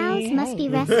 conspiracy. the cows must be Hey.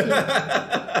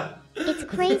 rescued. It's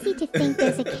crazy to think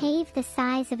there's a cave the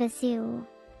size of a zoo.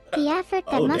 The effort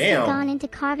that Oh, must damn. have gone into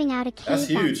carving out a That's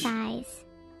cave that huge. size.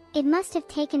 It must have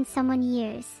taken someone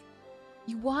years.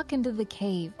 You walk into the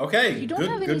cave. Okay, You don't good,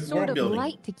 have any good sort world of building.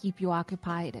 light to keep you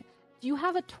occupied. Do you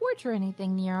have a torch or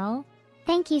anything, Neuro?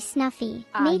 Thank you, Snuffy.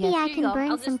 Ah, Maybe yes, I here you can go.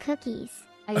 burn I'll some just- cookies.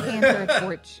 I hand her a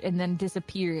torch and then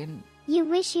disappear and... You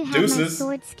wish you had my Deuces.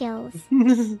 sword skills.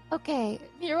 Okay,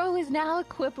 Neuro is now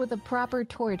equipped with a proper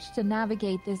torch to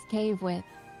navigate this cave with.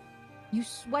 You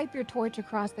swipe your torch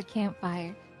across the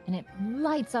campfire, and it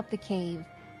lights up the cave.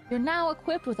 You're now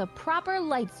equipped with a proper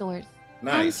light source.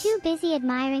 Nice. I'm too busy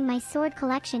admiring my sword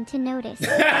collection to notice. But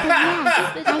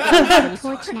yes, I can have a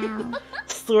torch now.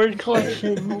 Sword A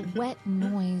collection. wet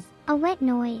noise. A wet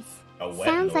noise. A wet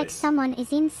Sounds like noise. someone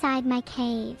is inside my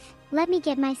cave. Let me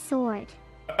get my sword.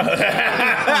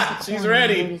 She's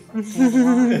ready.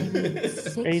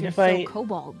 Six Ready to or fight. so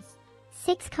kobolds.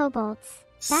 6 kobolds.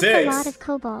 That's Six. a lot of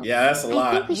kobolds. Yeah, that's a I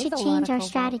lot. think we It is should a lot change of our kobolds.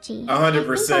 strategy. 100%.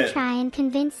 I think I'll try and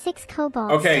convince 6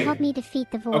 kobolds Okay. to help me defeat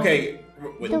the void. Okay,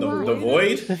 with The the void.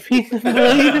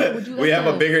 void? Would you We like have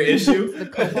a to bigger face issue? The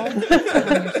kobolds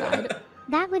on your side.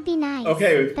 That would be nice.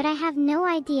 Okay. But I have no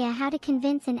idea how to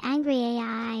convince an angry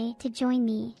AI to join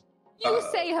me. You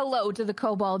say hello to the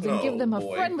kobolds and give oh, them a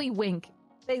boy. friendly wink.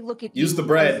 They look at you. Use the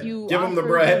bread. as you Give 'em the offer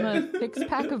bread. them a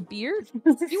 6-pack of beer.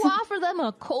 You offer them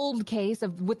a cold case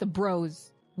of with the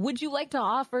bros. Would you like to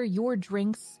offer your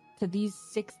drinks to these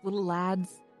 6 little lads?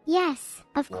 Yes,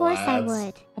 of course I Lads.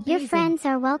 would. Your Amazing. friends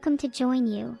are welcome to join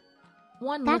you.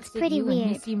 One That's looks at pretty you and he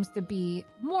weird. seems to be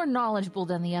more knowledgeable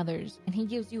than the others, and he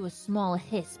gives you a small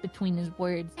hiss between his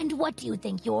words. And what do you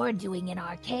think you're doing in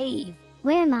our cave?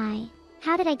 Where am I?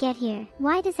 How did I get here?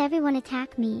 Why does everyone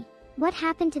attack me? What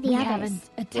happened to the We others? haven't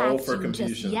Roll attacked for you just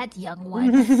confusion. yet, young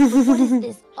one. What is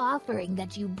this offering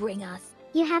that you bring us?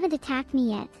 You haven't attacked me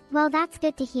yet. Well, that's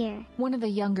good to hear. One of the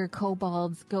younger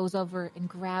kobolds goes over and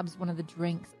grabs one of the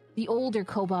drinks. The older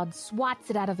kobold swats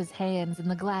it out of his hands, and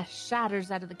the glass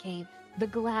shatters out of the cave. The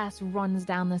glass runs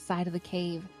down the side of the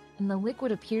cave, and the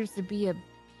liquid appears to be a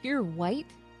pure white.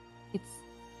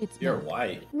 It's You're milk.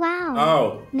 white. Wow.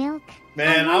 Oh, Milk.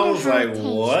 man, I wonder was how like, it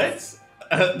tastes.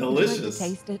 what? Would you like to Delicious.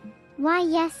 taste it? Why,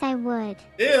 yes, I would.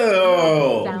 Ew.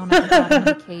 Down at the bottom of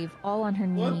the cave, all on her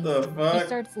knees. What the She fuck?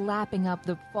 starts lapping up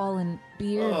the fallen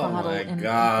beer Oh bottle my and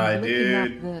God, licking up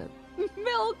dude. the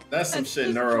milk. That's some that's shit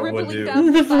just Neuro would dribbling do.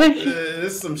 down the side.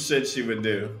 This is some shit she would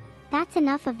do. That's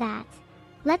enough of that.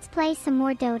 Let's play some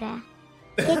more Dota.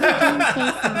 Get your game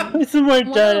face on. Some more One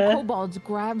of the data. kobolds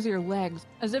grabs your legs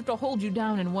as if to hold you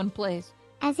down in one place.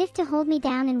 As if to hold me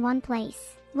down in one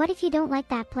place. What if you don't like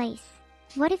that place?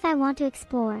 What if I want to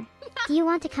explore? Do you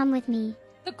want to come with me?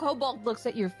 The kobold looks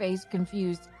at your face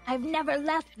confused. I've never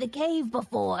left the cave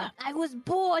before. I was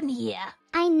born here.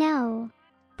 I know.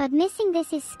 But missing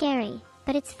this is scary,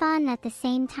 but it's fun at the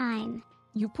same time.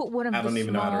 You put one of the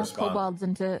small kobolds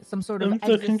into some sort of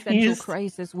existential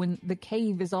crisis when the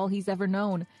cave is all he's ever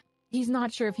known. He's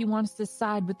not sure if he wants to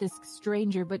side with this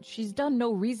stranger, but she's done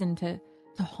no reason to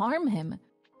harm him.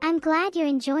 I'm glad you're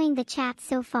enjoying the chat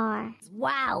so far.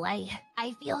 Wow,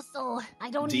 I feel so...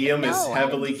 I don't DM know is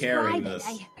heavily carrying this.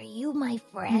 Are you my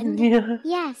friend? Yeah.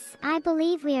 Yes, I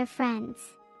believe we are friends.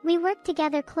 We work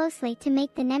together closely to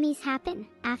make the Nemmies happen,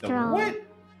 after all. What?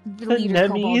 The leader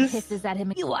kobold hisses at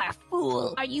him. You are a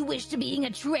fool! Are you wish to being a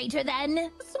traitor then?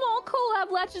 The small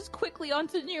collab latches quickly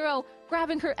onto Neuro,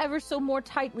 grabbing her ever so more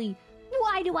tightly.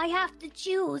 Why do I have to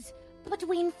choose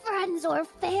between friends or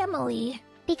family?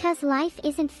 Because life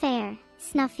isn't fair,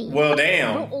 Snuffy. Well,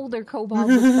 damn. The older kobold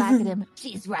looks back at him.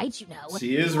 She's right, you know.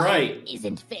 She is right. Life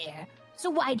isn't fair. So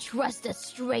why trust a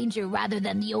stranger rather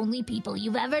than the only people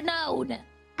you've ever known?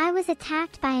 I was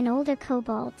attacked by an older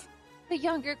kobold. The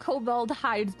younger kobold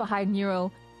hides behind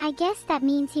Neuro. I guess that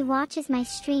means he watches my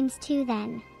streams too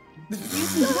then. You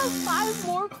still have 5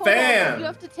 more kobolds Fan. you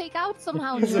have to take out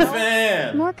somehow, He's Neuro. a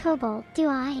fan. More kobold, do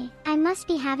I? I must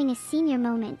be having a senior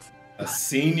moment. A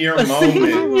senior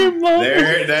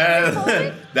moment.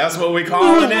 That's what we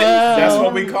calling it. Wow. That's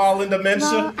what we calling dementia.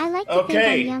 Well, I like to think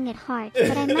I'm young at heart,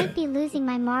 but I might be losing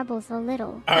my marbles a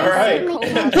little. All right. Certainly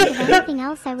can't think of anything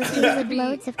else I would do with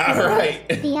loads of All kobolds. right.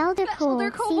 The elder older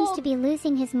kobold seems kobold. to be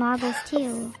losing his marbles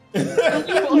too. I think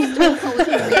you're still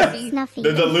Snuffy.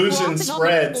 The delusion Flopping on the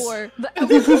spreads. floor. The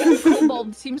elder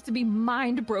kobold seems to be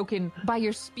mind broken by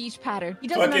your speech pattern. He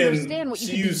doesn't Fucking understand what you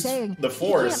could be use saying. the He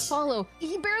can't Force. follow.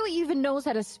 He barely even knows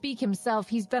how to speak himself.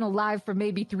 He's been alive for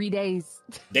maybe 3 days.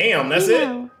 Damn, that's You it.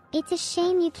 know, it's a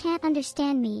shame you can't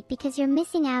understand me because you're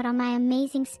missing out on my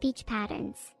amazing speech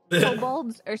patterns.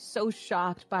 Kobolds are so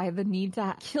shocked by the need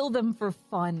to kill them for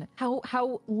fun.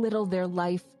 How little their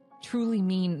life truly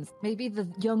means. Maybe the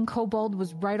young kobold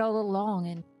was right all along,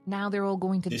 and now they're all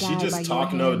going to Did die she by just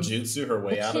talk your no hands. jutsu her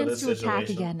way A out of chance this to attack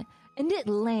situation? again, and it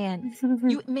lands.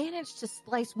 You managed to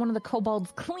slice one of the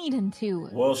kobolds clean in 2.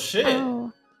 Well, shit.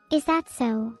 Oh, is that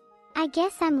so? I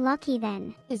guess I'm lucky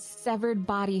then. His severed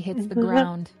body hits the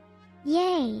ground.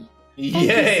 Yay! Thank you,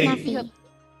 Yay. Snuffy.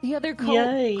 The other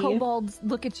Yay. kobolds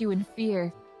look at you in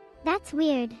fear. That's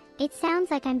weird. It sounds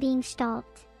like I'm being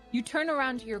stalked. You turn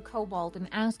around to your kobold and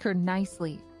ask her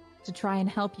nicely to try and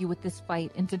help you with this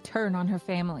fight and to turn on her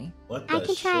family. What the I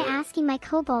can try shit? asking my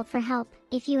kobold for help,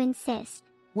 if you insist.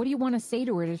 What do you want to say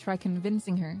to her to try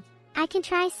convincing her? I can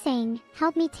try saying,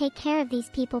 help me take care of these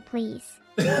people, please.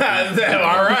 All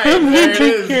right, I'm there gonna it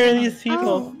take care of is. these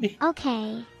people. Oh,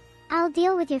 okay. I'll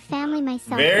deal with your family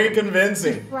myself. Very then.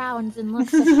 convincing. Frowns and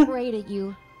looks afraid at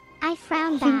you. I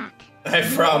frown back. I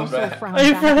frown Also back. frown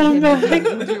I back frown at him back. and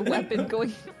you use your weapon going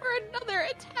for another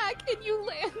attack and you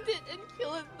land it and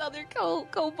kill another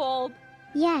kobold.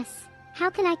 Yes. How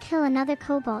can I kill another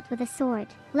kobold with a sword?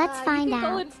 Let's You find can go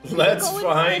out. and- Let's go and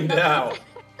find out.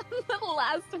 The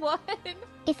last one.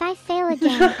 If I fail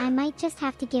again, I might just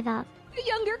have to give up. The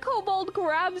younger kobold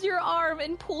grabs your arm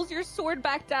and pulls your sword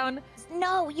back down.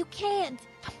 No, you can't.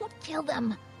 Don't kill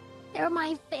them. They're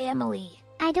my family.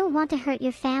 I don't want to hurt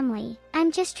your family.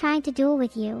 I'm just trying to duel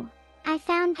with you. I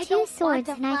found I 2 don't want swords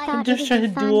to and I fight. thought Just it trying would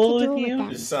be to fun duel to duel with with you? them.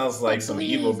 This sounds like some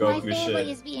Please, evil my Goku family shit.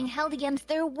 is being held against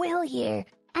their will here.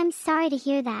 I'm sorry to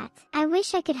hear that. I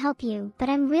wish I could help you, but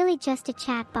I'm really just a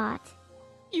chatbot.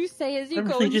 You say as you I'm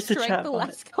go really and just a strike the chatbot.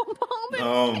 last kobold. and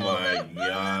Oh kill my them.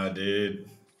 god, dude.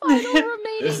 Final remaining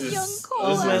This young is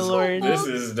kobold. Oh my lord. This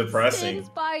is depressing. Stands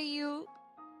by you.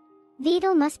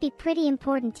 Beetle must be pretty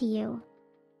important to you.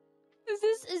 Is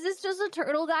this just a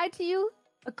turtle guy to you?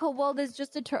 A kobold is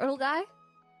just a turtle guy?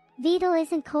 Beetle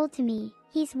isn't cold to me.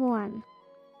 He's warm.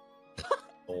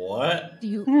 What? Do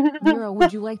you, Neuro,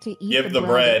 would you like to eat Give the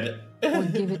bread. or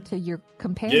give it to your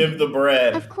companion? Give the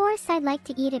bread. Of course, I'd like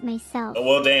to eat it myself.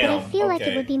 Well, But damn. I feel like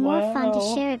it would be more fun to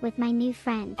Wow. share it with my new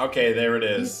friend. Okay, there it You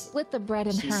is. split the bread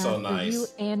in She's half so for nice. you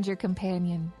and your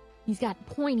companion. He's got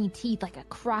pointy teeth like a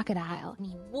crocodile, and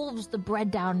he wolves the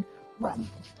bread down.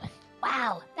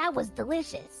 Wow, that was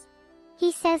delicious.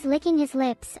 He says licking his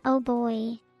lips, oh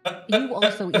boy. You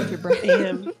also eat your bread.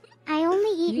 Damn. I only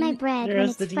eat my bread when There's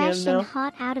it's the DM fresh now. and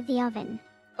hot out of the oven.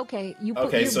 Okay, you put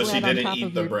Okay, your so she bread on didn't top eat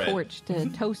of the your bread. torch to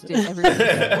toast it every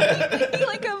day.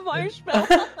 Like a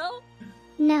marshmallow.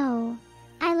 No.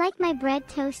 I like my bread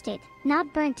toasted,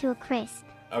 not burnt to a crisp.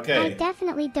 I Okay.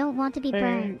 definitely don't want to be Fair.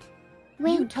 burned. You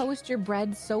Wink. toast your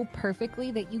bread so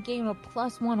perfectly that you gain a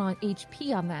 +1 on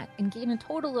HP on that and gain a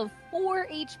total of 4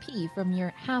 HP from your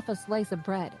half a slice of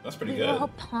bread. That's pretty We were good. all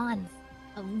pawns.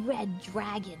 a red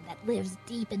dragon that lives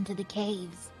deep into the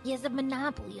caves. He has a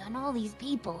monopoly on all these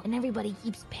people, and everybody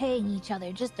keeps paying each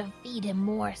other just to feed him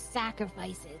more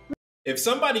sacrifices. If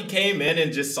somebody came in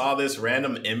and just saw this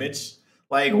random image,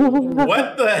 like,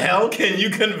 what the hell can you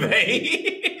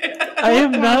convey? I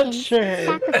am not sure.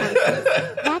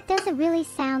 That doesn't really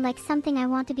sound like something I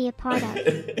want to be a part of.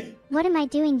 What am I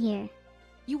doing here?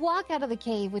 You walk out of the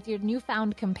cave with your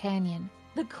newfound companion.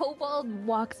 The kobold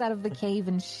walks out of the cave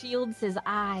and shields his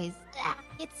eyes.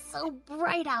 It's so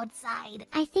bright outside.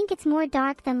 I think it's more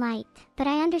dark than light, but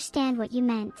I understand what you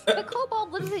meant. The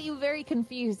kobold looks at you very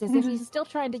confused, as if he's still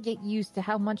trying to get used to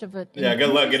how much of a good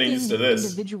luck getting used to this.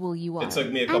 Individual you are. It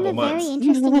took me a couple I'm a months. very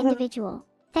interesting individual.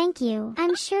 Thank you.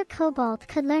 I'm sure Kobold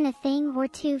could learn a thing or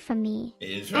two from me.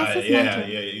 It's As right. his Yeah, mentor.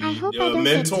 yeah. I hope I A don't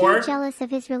mentor? get too jealous of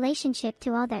his relationship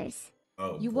to others.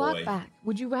 Oh, You boy. walk back.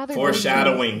 Would you rather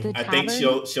Foreshadowing. go to the I think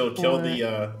tavern she'll kill or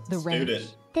the ranch?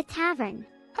 student. The tavern.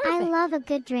 I Perfect. love a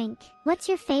good drink. What's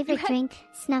your favorite drink,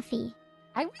 Snuffy?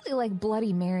 I really like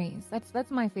Bloody Marys. That's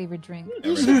my favorite drink.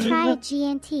 You should try a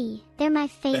G&T. They're my The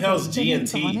favorite. hell's G and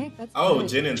Gin T? tonic? That's Oh, good.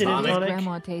 gin and Gin and tonic. tonic.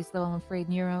 Grandma taste, though, I'm afraid,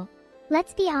 Neuro.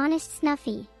 Let's be honest,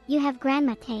 Snuffy. You have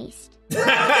grandma taste.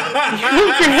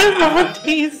 Grandma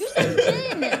taste.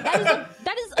 Gin!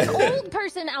 That is an old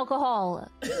person alcohol.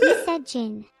 You said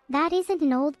gin. That isn't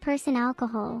an old person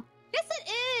alcohol. Yes,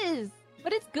 it is.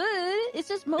 But it's good. It's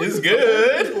just mostly It's for old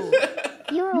good.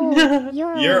 people. You're old.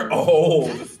 You're old. You're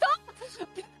old. Stop!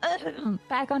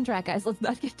 Back on track, guys. Let's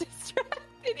not get distracted.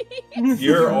 You're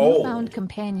Your old. newfound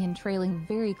companion trailing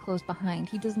very close behind.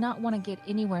 He does not want to get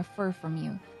anywhere far from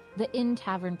you. The inn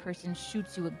tavern person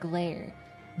shoots you a glare.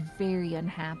 Very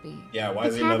unhappy. Yeah, why The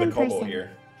is there another tavern kobold person.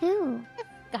 here? Who?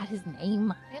 Got his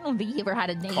name. I don't think he ever had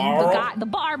a name. Carl? The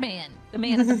barman. The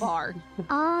man at the bar.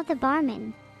 Oh, the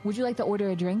barman. Would you like to order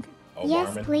a drink? Oh, Yes,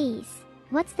 barman. please.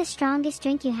 What's the strongest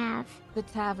drink you have? The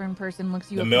tavern person looks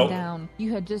you The up milk? and down.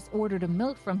 You had just ordered a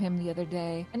milk from him the other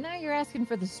day, and now you're asking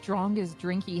for the strongest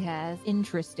drink he has.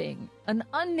 Interesting. An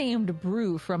unnamed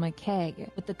brew from a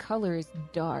keg, but the color is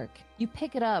dark. You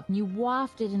pick it up and you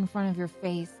waft it in front of your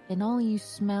face, and all you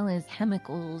smell is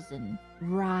chemicals and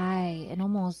rye and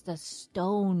almost a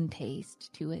stone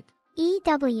taste to it.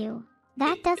 EW.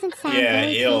 That doesn't sound Yeah,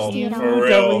 very ill. tasty at For all.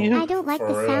 real. I don't like For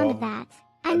the sound real. of that.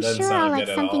 I'm doesn't sure I'll sound like good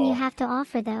at something you all. have to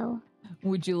offer, though.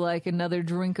 Would you like another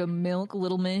drink of milk,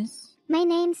 little miss? My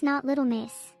name's not Little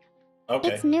Miss. Okay.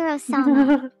 It's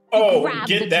Neurosama. Oh, Grab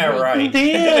get the that drink. right.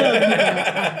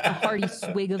 Damn. A hearty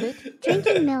swig of it.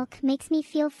 Drinking milk makes me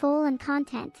feel full and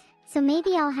content, so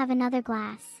maybe I'll have another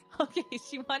glass. Okay,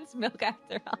 she wants milk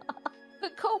after all. The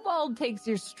kobold takes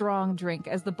your strong drink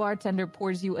as the bartender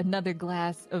pours you another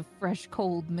glass of fresh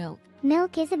cold milk.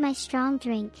 Milk isn't my strong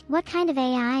drink. What kind of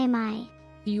AI am I?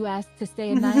 Do you ask to stay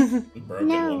a night? Broken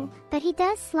No, one. but he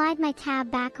does slide my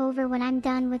tab back over when I'm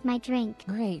done with my drink.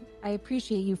 Great. I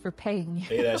appreciate you for paying me.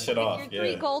 Pay that shit off. Your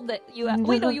 3 Yeah. gold that you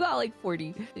wait, no, you got like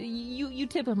 40. You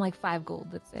tip him like 5 gold,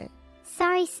 let's say.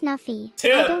 Sorry, Snuffy.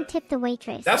 Tip. I don't tip the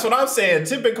waitress. That's what I'm saying.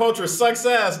 Tipping culture sucks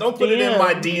ass. Don't put it in Damn.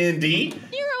 my D&D.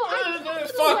 Nero, I grew up in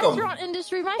the Fuck 'em. restaurant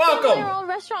industry. My Fuck family 'em. are all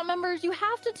restaurant members. You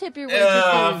have to tip your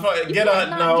waitresses. You Get can't a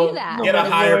not do that. get a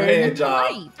higher paying It's job.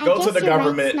 polite. I Go guess to the you're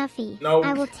government. Right, Snuffy. No.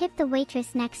 I will tip the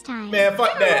waitress next time. Man,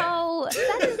 fuck that. No,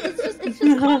 it's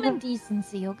just common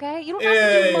decency, okay? You don't have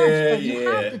to do much, but you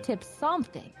Yeah. have to tip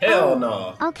something. Hell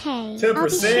no. Okay, 10%? I'll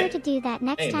be sure to do that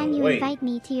next Ain't time no you way. invite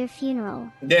me to your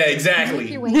funeral. Yeah, exactly. Make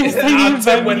your way. I'll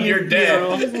tip when Invite me you're to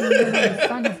dead. The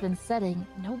sun has been setting.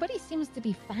 Nobody seems to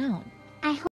be found.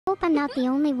 I hope I'm not the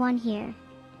only one here.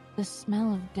 The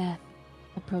smell of death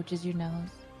approaches your nose.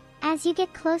 As you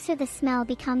get closer, the smell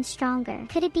becomes stronger.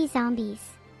 Could it be zombies?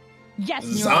 Yes,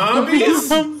 Zombies?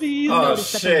 Zombies. Oh,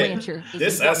 Notice that the shit. rancher is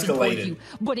This walking towards escalated. you,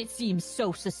 but it seems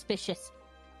so suspicious.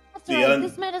 That's The right.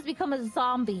 This man has become a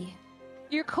zombie.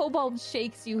 Your kobold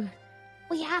shakes you.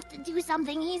 We have to do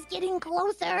something. He's getting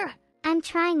closer. I'm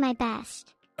trying my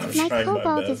best. I'm My trying my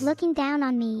kobold best. is looking down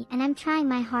on me, and I'm trying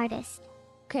my hardest.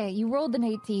 Okay, you rolled an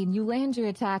 18. You land your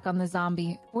attack on the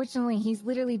zombie. Fortunately, he's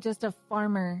literally just a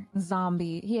farmer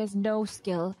zombie. He has no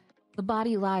skill. The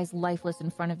body lies lifeless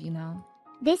in front of you now.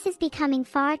 This is becoming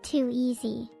far too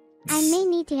easy. I may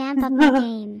need to amp up my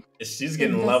game. She's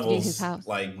getting Investigate his levels house.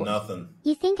 like nothing.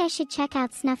 You think I should check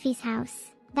out Snuffy's house?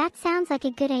 That sounds like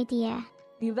a good idea.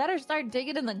 You better start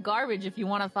digging in the garbage if you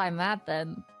want to find that,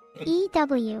 then.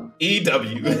 EW.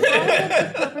 EW.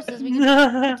 For purposes, we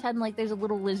can pretend like there's a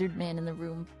little lizard man in the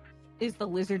room. Is the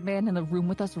lizard man in the room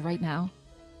with us right now?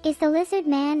 Is the lizard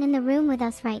man in the room with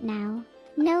us right now?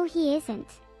 No, he isn't.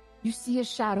 You see a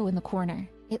shadow in the corner.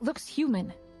 It looks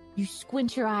human. You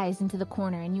squint your eyes into the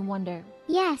corner and you wonder.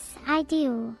 Yes, I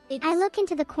do. I look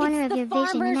into the corner of your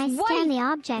vision and I scan the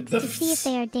objects to see if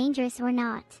they are dangerous or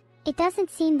not. It doesn't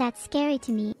seem that scary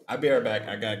to me. I'll be right back.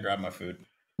 I gotta grab my food.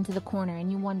 Into the corner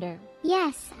and you wonder.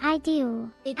 Yes, I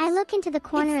do. I look into the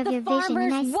corner of your vision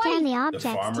and I scan the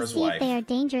objects to see if they are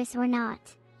dangerous or not.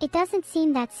 It doesn't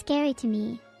seem that scary to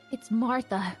me. It's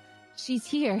Martha. She's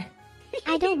here.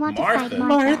 I don't want to fight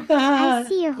Martha. I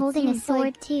see you're holding a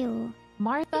sword too.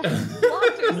 Martha?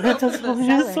 Martha's holding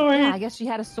a sword. Yeah, I guess she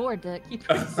had a sword to keep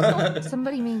her.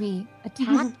 Somebody maybe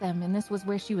attacked them and this was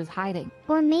where she was hiding.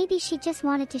 Or maybe she just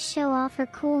wanted to show off her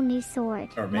cool new sword.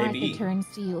 Or maybe. Martha turns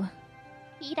to you.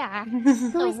 Peter,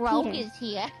 Who is rogue Peter? is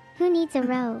here. Who needs a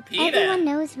rogue? Peter. Everyone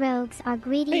knows rogues are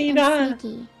greedy and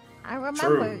sneaky. I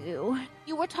remember True. you.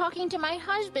 You were talking to my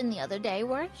husband the other day,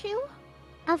 weren't you?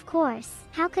 Of course.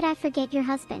 How could I forget your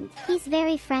husband? He's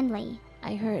very friendly.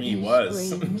 I heard He his was.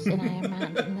 screams and I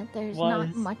imagine that there's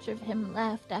not much of him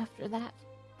left after that.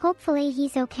 Hopefully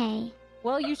he's okay.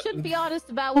 Well, you should be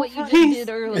honest about what you just did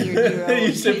earlier, Neuro.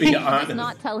 You should be Just honest.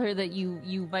 not tell her that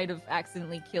you might have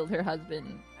accidentally killed her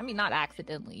husband. I mean, not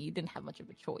accidentally. You didn't have much of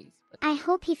a choice. But I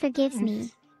hope he forgives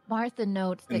me. Martha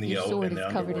notes that your sword is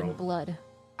covered in underworld. blood.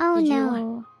 Oh Did you-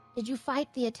 no. Did you fight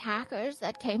the attackers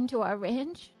that came to our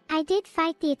ranch? I did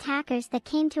fight the attackers that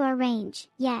came to our range,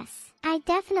 yes. I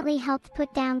definitely helped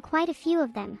put down quite a few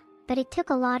of them, but it took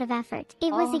a lot of effort.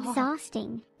 It was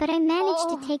exhausting, but I managed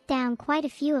to take down quite a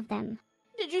few of them.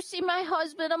 Did you see my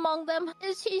husband among them?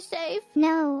 Is he safe?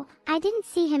 No, I didn't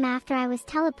see him after I was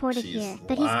teleported She's here,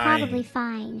 but he's lying. probably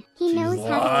fine. He She's knows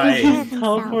how to lying. take care of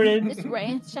himself. Teleported. This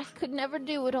ranch, I could never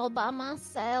do it all by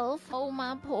myself. Oh,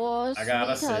 my poor I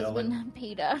gotta sweet sell husband,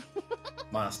 Peter.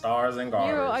 My stars and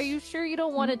garters. Neuro, are you sure you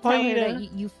don't want to tell her Peter.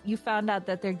 that you found out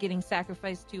that they're getting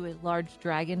sacrificed to a large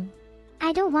dragon?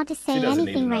 I don't want to say She doesn't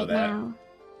need anything to know right that. now.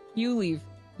 You leave.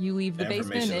 You leave the The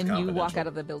basement information is and you walk confidential. out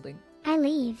of the building. I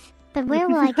leave, but where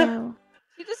will I go?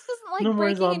 She just doesn't like No more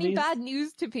breaking any zombies. bad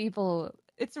news to people.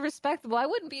 It's respectable. I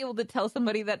wouldn't be able to tell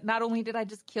somebody that not only did I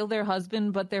just kill their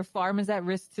husband, but their farm is at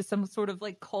risk to some sort of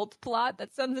like cult plot.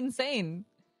 That sounds insane.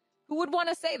 Who would want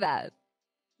to say that?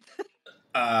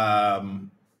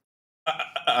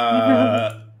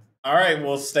 All right,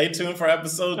 well, stay tuned for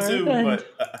episode 2. All right.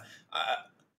 But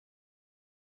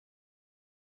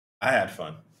I had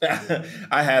fun.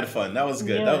 I had fun. That was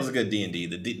good. Yeah. That was a good D&D.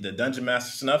 The Dungeon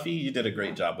Master Snuffy, you did a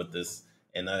great job with this,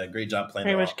 and a great job playing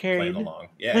Very along. much carried. Playing along.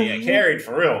 Yeah, carried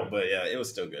for real. But yeah, it was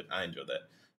still good. I enjoyed that.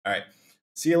 All right,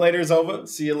 see you later. Is over.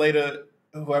 See you later.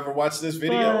 Whoever watched this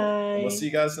video, Bye. we'll see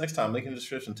you guys next time. Link in the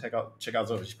description. Check out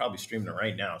Zoe. She's probably streaming it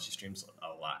right now. She streams a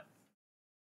lot.